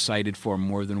I'm excited for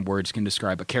more than words can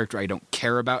describe. A character I don't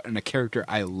care about and a character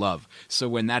I love. So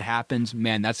when that happens,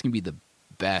 man, that's going to be the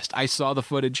best. I saw the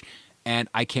footage, and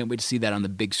I can't wait to see that on the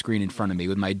big screen in front of me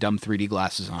with my dumb 3D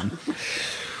glasses on.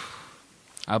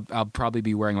 I'll probably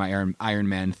be wearing my Iron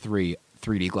Man 3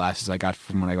 3D glasses I got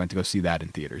from when I went to go see that in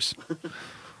theaters.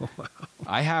 Wow.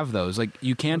 I have those. Like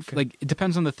you can't like it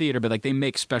depends on the theater, but like they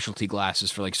make specialty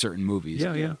glasses for like certain movies.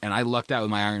 Yeah. And I lucked out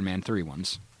with my Iron Man 3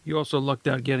 ones. You also lucked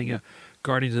out getting a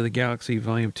Guardians of the Galaxy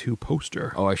Volume 2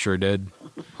 poster. Oh, I sure did.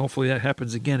 Hopefully that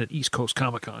happens again at East Coast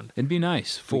Comic-Con. It'd be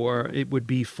nice. It would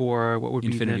be for what would be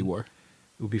Infinity then? War.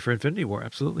 It would be for Infinity War,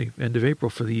 absolutely. End of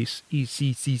April for the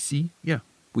ECCC. Yeah.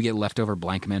 We get leftover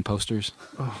Blank Man posters.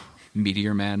 Oh.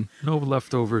 Meteor Man. No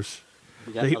leftovers.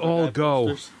 We got They other all guy go.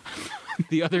 posters.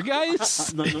 The other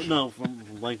guys? No, from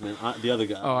Blankman, the other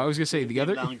guy. Oh, I was going to say the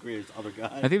other... Alan Greer's other guy. I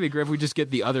think it'd be great if we just get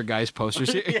the other guys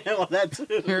posters. yeah, well, that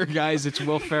too. Here, guys, it's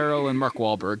Will Ferrell and Mark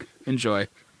Wahlberg. Enjoy.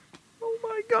 Oh my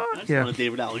I God. just Yeah. want a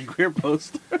David Alan Greer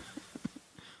poster.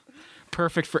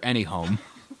 Perfect for any home.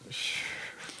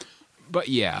 But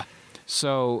yeah,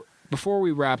 so before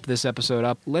we wrap this episode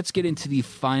up, let's get into the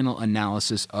final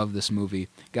analysis of this movie.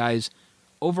 Guys,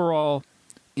 overall,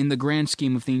 in the grand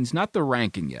scheme of things, not the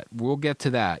ranking yet, we'll get to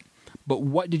that, but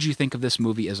what did you think of this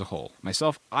movie as a whole?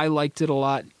 Myself, I liked it a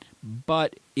lot,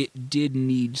 but it did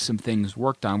need some things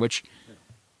worked on, which,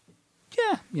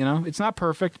 yeah, you know, it's not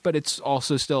perfect, but it's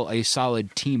also still a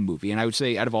solid team movie, and I would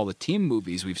say out of all the team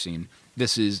movies we've seen,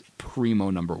 this is primo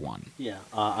number one. Yeah,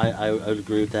 I would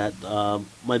agree with that.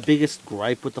 My biggest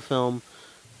gripe with the film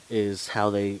is how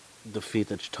they defeat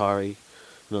the Chitauri.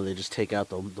 You know, they just take out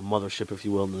the mothership, if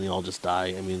you will, and then they all just die.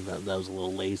 I mean, that was a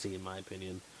little lazy, in my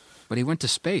opinion. But he went to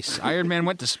space. Iron Man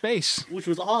went to space. Which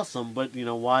was awesome, but, you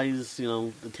know, why is, you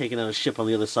know, taking out a ship on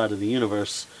the other side of the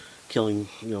universe killing,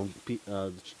 you know, the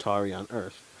Chitauri on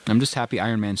Earth? I'm just happy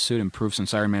Iron Man's suit improved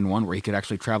since Iron Man 1, where he could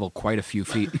actually travel quite a few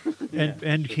feet.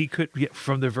 And he could, yeah,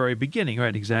 from the very beginning,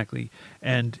 right, exactly,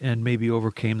 and maybe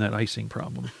overcame that icing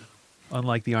problem,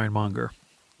 unlike the Ironmonger.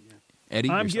 Eddie,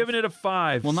 I'm yourself. giving it a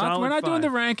 5. Well, we're not doing the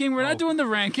rank. ranking. We're not doing the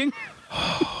ranking.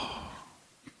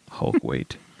 Hulk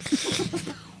weight.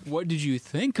 What did you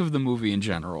think of the movie in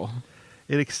general?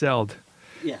 It excelled.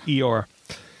 Yeah. Eeyore.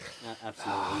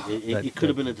 Absolutely. That- It could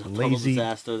have been a that total lazy-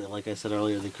 disaster. Like I said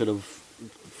earlier, they could have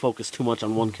focused too much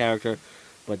on one character,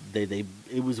 but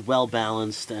it was well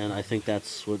balanced, and I think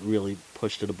that's what really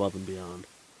pushed it above and beyond.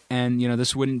 And, you know,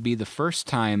 this wouldn't be the first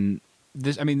time.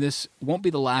 This won't be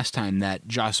the last time that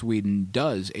Joss Whedon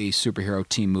does a superhero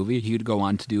team movie. He would go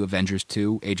on to do Avengers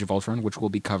 2, Age of Ultron, which we'll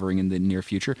be covering in the near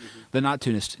future, the not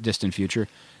too distant future,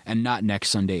 and not next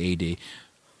Sunday AD.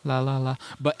 La la la.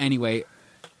 But anyway,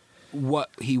 what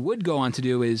he would go on to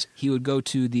do is he would go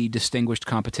to the Distinguished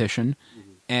Competition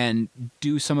and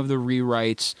do some of the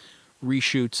rewrites,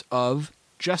 reshoots of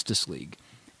Justice League.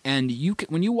 And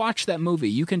when you watch that movie,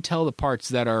 you can tell the parts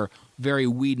that are very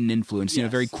Whedon influenced. You know,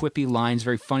 Yes. very quippy lines,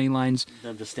 very funny lines.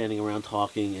 Them just standing around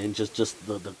talking and just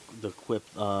the quip.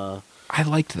 I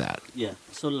liked that. Yeah,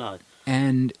 so did I.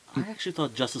 And I actually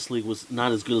thought Justice League was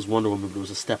not as good as Wonder Woman, but it was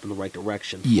a step in the right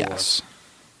direction. yes,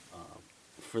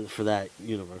 For that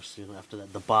universe, you know, after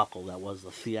that debacle that was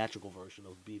the theatrical version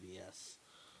of BVS.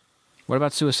 what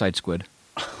about Suicide Squid?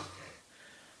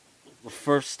 The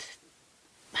first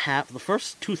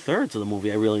 2/3 of the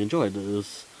movie I really enjoyed. It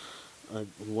was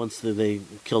once they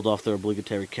killed off their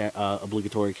obligatory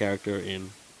character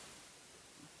in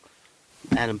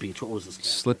Adam Beach. What was this guy?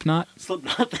 Slipknot?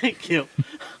 Slipknot. Thank you.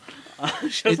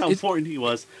 Shows how important he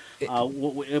was.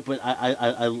 But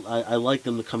I liked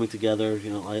them coming together.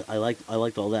 You know, I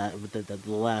liked all that. But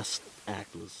the last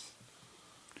act was.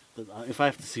 If I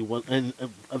have to see one, and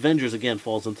Avengers again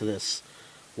falls into this.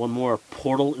 One more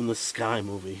Portal in the Sky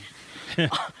movie.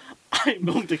 I'm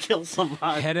going to kill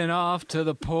somebody. Heading off to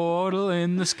the portal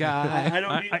in the sky.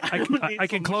 I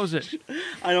can close it.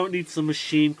 I don't need some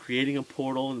machine creating a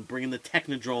portal and bringing the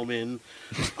Technodrome in.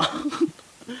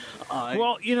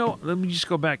 Well, you know, let me just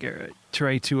go back,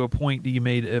 Trey, to a point that you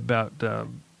made about the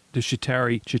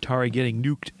Chitauri getting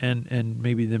nuked and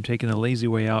maybe them taking a lazy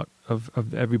way out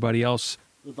of everybody else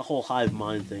The whole hive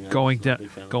mind thing. going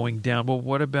down. Well,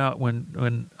 what about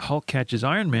when Hulk catches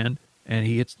Iron Man and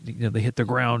he hits. They hit the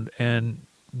ground, and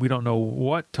we don't know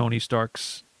what Tony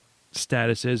Stark's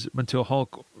status is until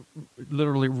Hulk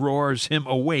literally roars him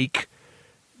awake.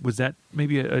 Was that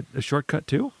maybe a shortcut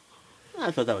too?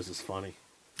 I thought that was just funny.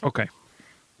 Okay.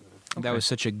 That was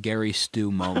such a Gary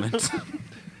Stu moment.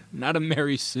 Not a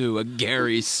Mary Sue, a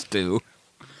Gary Stu.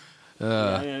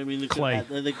 I mean, Clay.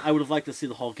 I would have liked to see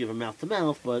the Hulk give him mouth to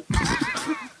mouth, but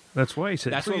That's why he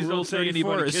said, That's "Please what Rule don't say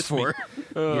 34 anybody is kiss me." for.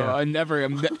 Yeah. I never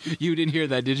am. You didn't hear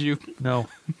that, did you? No.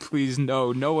 Please,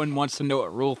 no. No one wants to know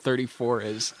what Rule 34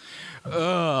 is.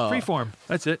 Freeform.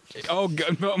 That's it. Oh,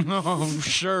 no,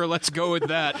 sure. Let's go with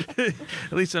that.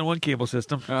 At least on one cable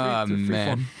system. Oh, Freeform.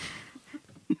 man.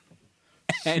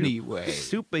 Anyway.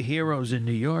 Superheroes in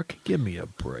New York, give me a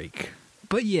break.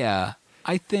 But yeah,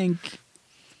 I think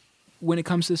when it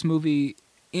comes to this movie,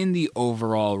 in the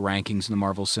overall rankings in the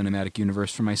Marvel Cinematic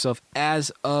Universe for myself,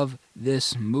 as of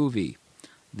this movie,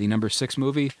 the number 6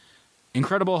 movie,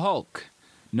 Incredible Hulk.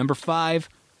 Number 5,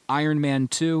 Iron Man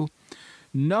 2.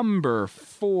 Number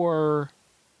 4,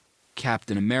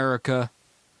 Captain America,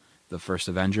 the first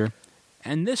Avenger.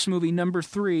 And this movie, number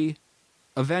 3,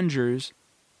 Avengers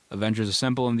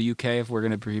Assemble in the UK, if we're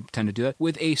going to pretend to do that,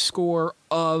 with a score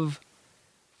of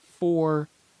 4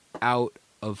 out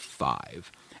of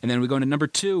 5. And then we go into number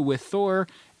 2 with Thor,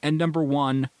 and number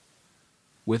 1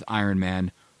 with Iron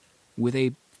Man, with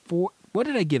a 4. What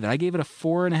did I give it? I gave it a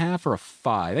 4.5 or a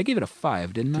 5. I gave it a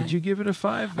 5, didn't I? Did you give it a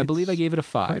 5? I believe I gave it a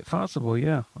 5. Quite possible,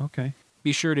 yeah. Okay.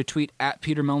 Be sure to tweet at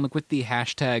Peter Melnick with the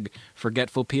hashtag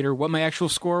ForgetfulPeter what my actual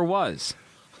score was.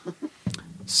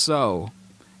 So,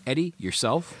 Eddie,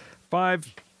 yourself?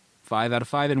 5. 5 out of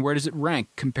 5. And where does it rank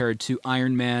compared to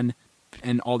Iron Man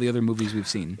and all the other movies we've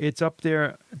seen? It's up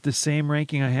there, the same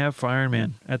ranking I have for Iron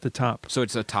Man at the top. So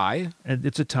it's a tie? And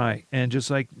it's a tie. And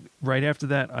just like right after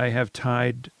that, I have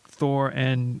tied Thor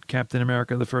and Captain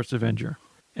America, the first Avenger.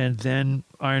 And then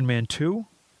Iron Man 2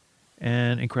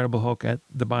 and Incredible Hulk at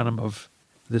the bottom of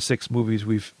the 6 movies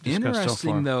we've discussed so far.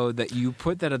 Interesting, though, that you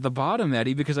put that at the bottom,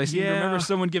 Eddie, because I seem to remember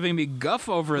someone giving me guff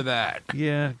over that.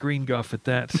 Yeah, green guff at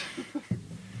that.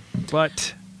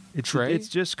 But it's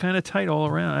just kind of tight all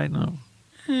around. I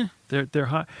know. They're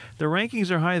high. The rankings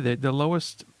are high. The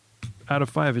lowest out of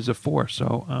 5 is a 4.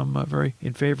 So I'm very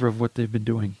in favor of what they've been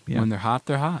doing. Yeah. When they're hot,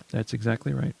 they're hot. That's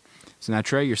exactly right. So now,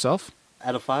 Trey, yourself?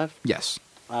 out of 5, Yes.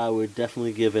 I would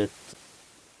definitely give it,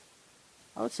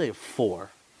 I would say a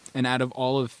 4. And out of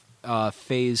all of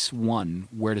Phase 1,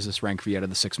 where does this rank for you out of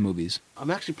the 6 movies? I'm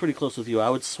actually pretty close with you.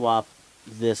 I would swap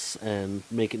this and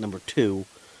make it number 2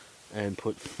 and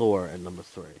put Thor at number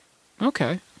 3.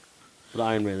 Okay. But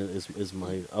Iron Man is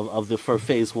my, for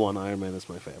Phase 1, Iron Man is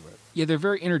my favorite. Yeah, they're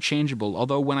very interchangeable,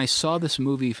 although when I saw this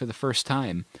movie for the first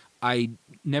time, I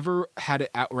never had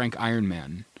it outrank Iron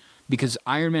Man. Because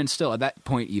Iron Man still, at that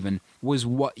point even, was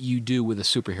what you do with a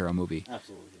superhero movie.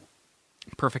 Absolutely,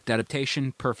 yeah. Perfect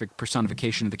adaptation, perfect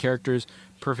personification of the characters,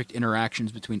 perfect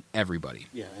interactions between everybody.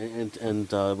 Yeah, and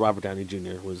Robert Downey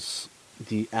Jr. was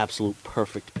the absolute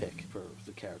perfect pick for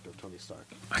the character of Tony Stark.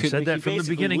 I said that He from the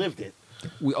basically beginning. lived it.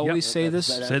 We always say this.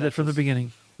 Said that from the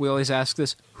beginning. We always ask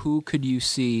this. Who could you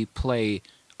see play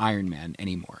Iron Man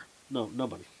anymore? No,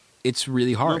 nobody. It's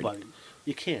really hard. Nobody.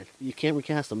 You can't. You can't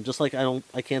recast him. Just like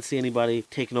I can't see anybody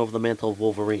taking over the mantle of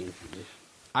Wolverine.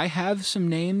 I have some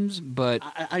names, but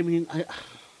I mean,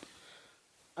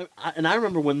 and I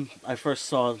remember when I first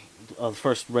saw the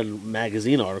first read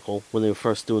magazine article when they were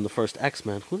first doing the first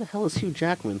X-Men. Who the hell is Hugh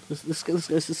Jackman? This guy's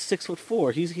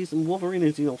 6'4". He's in Wolverine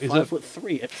is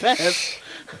 5'3" at best.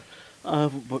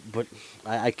 But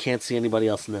I can't see anybody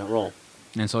else in that role.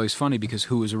 and it's always funny because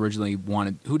who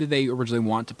did they originally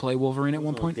want to play Wolverine at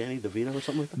one point? Danny DeVito or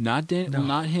something like that.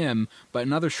 Not him, but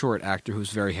another short actor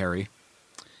who's very hairy.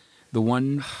 The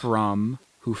one from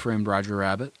Who Framed Roger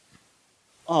Rabbit.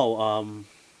 Oh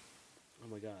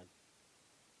my God.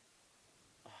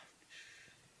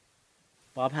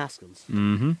 Bob Haskins.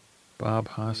 Mm-hmm. Bob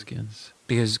Hoskins.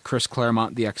 Because Chris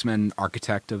Claremont, the X-Men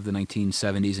architect of the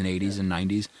 1970s and 80s and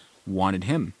 90s, wanted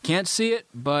him. Can't see it,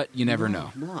 but you never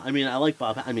know. No, I mean, I like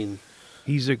Bob. I mean,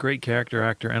 He's a great character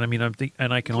actor, and I mean,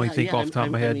 I can only think off the top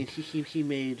of my head. I mean, he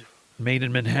made Made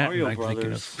in Manhattan. Mario I'm thinking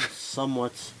Brothers of.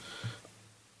 somewhat.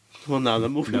 Well, no, the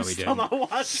movie No, he still didn't.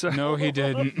 not watched. No, he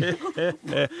didn't.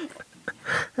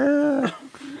 It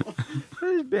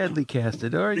was badly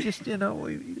casted, or just he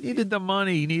needed the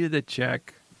money, he needed the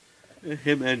check.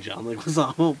 Him and John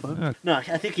Leguizamo. But no,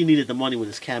 I think he needed the money with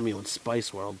his cameo in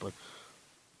Spice World, but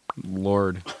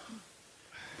Lord.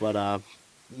 no,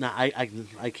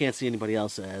 I can't see anybody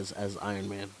else as Iron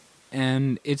Man.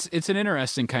 And it's an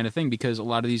interesting kind of thing because a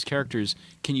lot of these characters,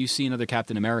 can you see another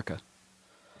Captain America?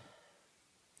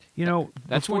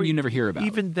 That's before one you never hear about.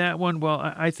 Even that one, well,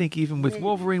 I think even with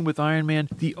Wolverine, with Iron Man,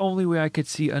 the only way I could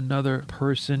see another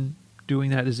person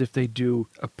doing that is if they do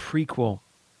a prequel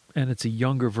and it's a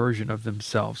younger version of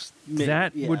themselves.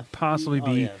 That would possibly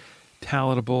be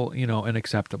palatable, and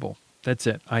acceptable. That's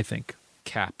it, I think.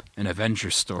 Cap, an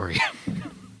Avengers story.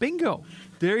 Bingo.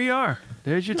 There you are.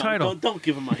 There's your title. Don't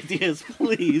give him ideas,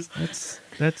 please.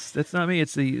 That's not me.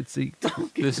 It's the.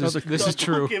 This is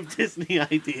true. Don't give Disney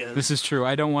ideas. This is true.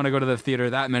 I don't want to go to the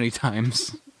theater that many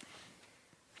times.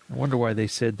 I wonder why they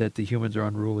said that the humans are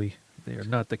unruly. They are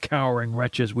not the cowering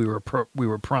wretches we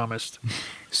were promised.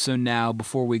 So now,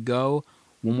 before we go,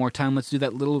 one more time, let's do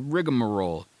that little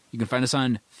rigmarole. You can find us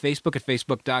on Facebook at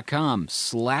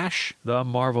facebook.com/The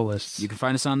Marvelists. You can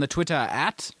find us on the Twitter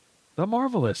at The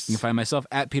Marvelists. You can find myself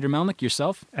at Peter Melnick,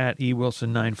 yourself at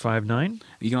eWilson959.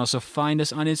 You can also find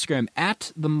us on Instagram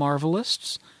at The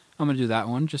Marvelists. I'm going to do that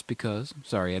one just because.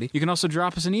 Sorry, Eddie. You can also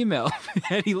drop us an email.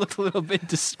 Eddie looked a little bit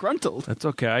disgruntled. That's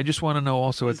okay. I just want to know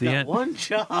also at the end. One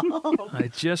job. I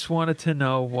just wanted to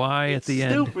know why at the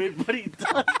end. Stupid, but he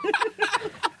does.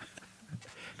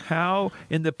 How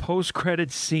in the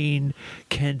post-credit scene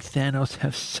can Thanos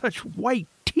have such white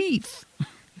teeth?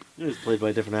 He was played by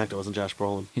a different actor. It wasn't Josh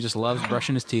Brolin. He just loves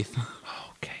brushing his teeth.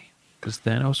 Okay. Because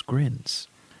Thanos grins.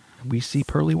 We see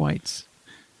pearly whites.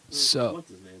 So, what's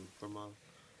his name from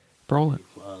Brolin?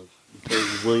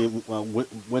 William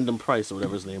Wyndham Price or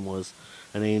whatever his name was,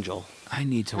 an angel. I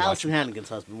need to watch. Allison Hannigan's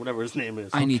husband, whatever his name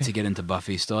is. I need to get into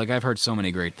Buffy still. Like I've heard so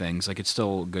many great things. Like it's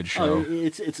still a good show. Oh,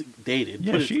 it's dated.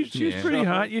 Yeah, but she's pretty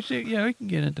hot. You see, yeah, we can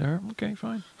get into her. Okay,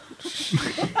 fine.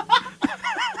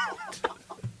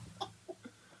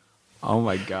 Oh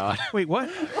my God! Wait, what?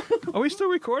 Are we still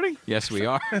recording? Yes, we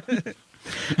are.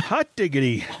 Hot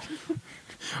diggity!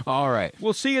 All right,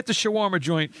 we'll see you at the shawarma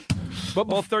joint. But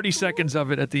all 30 seconds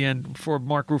of it at the end before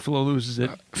Mark Ruffalo loses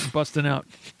it, busting out.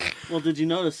 Well, did you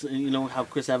notice, how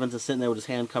Chris Evans is sitting there with his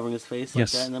hand covering his face like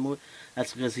that in that movie?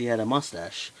 That's because he had a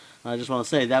mustache. I just want to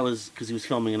say that was because he was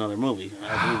filming another movie.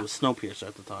 I believe it was Snowpiercer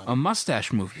at the time. A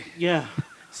mustache movie. Yeah.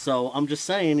 So I'm just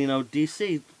saying,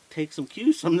 DC, take some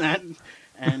cues from that.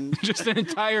 And just an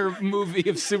entire movie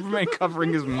of Superman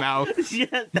covering his mouth.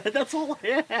 Yeah, that's all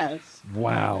I ask.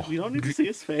 Wow. We don't need to see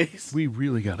his face. We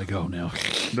really got to go now.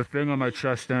 The thing on my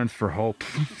chest stands for hope.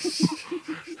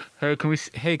 Hey,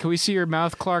 can we see your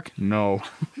mouth, Clark? No.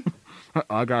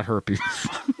 I got herpes.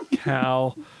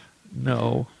 Cal,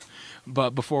 no.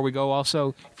 But before we go,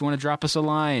 also, if you want to drop us a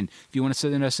line, if you want to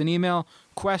send us an email,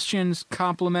 questions,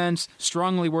 compliments,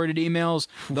 strongly worded emails,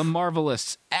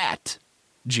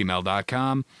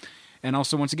 themarvelists@gmail.com. And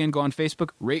also, once again, go on Facebook,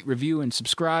 rate, review, and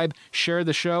subscribe. Share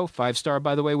the show. 5-star,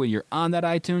 by the way, when you're on that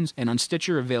iTunes. And on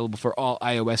Stitcher, available for all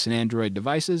iOS and Android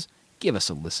devices. Give us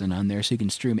a listen on there so you can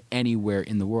stream anywhere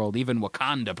in the world. Even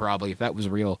Wakanda, probably, if that was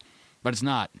real. But it's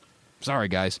not. Sorry,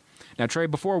 guys. Now, Trey,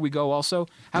 before we go also,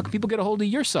 how can people get a hold of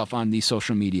yourself on the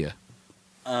social media?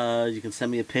 You can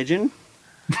send me a pigeon.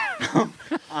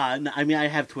 I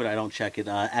have Twitter. I don't check it.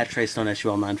 At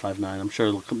TreyStoneSUL959. I'm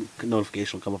sure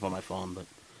notification will come up on my phone, but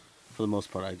for the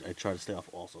most part, I try to stay off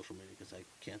all social media because I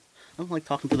don't like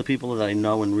talking to the people that I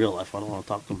know in real life. I don't want to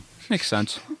talk to them. Makes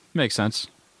sense. Makes sense.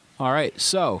 All right.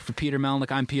 So, for Peter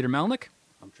Melnick, I'm Peter Melnick.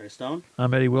 I'm Trey Stone.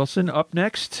 I'm Eddie Wilson. Up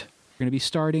next, we're going to be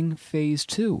starting Phase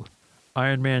 2.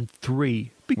 Iron Man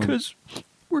 3, because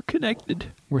we're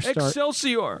connected. We're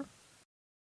Excelsior!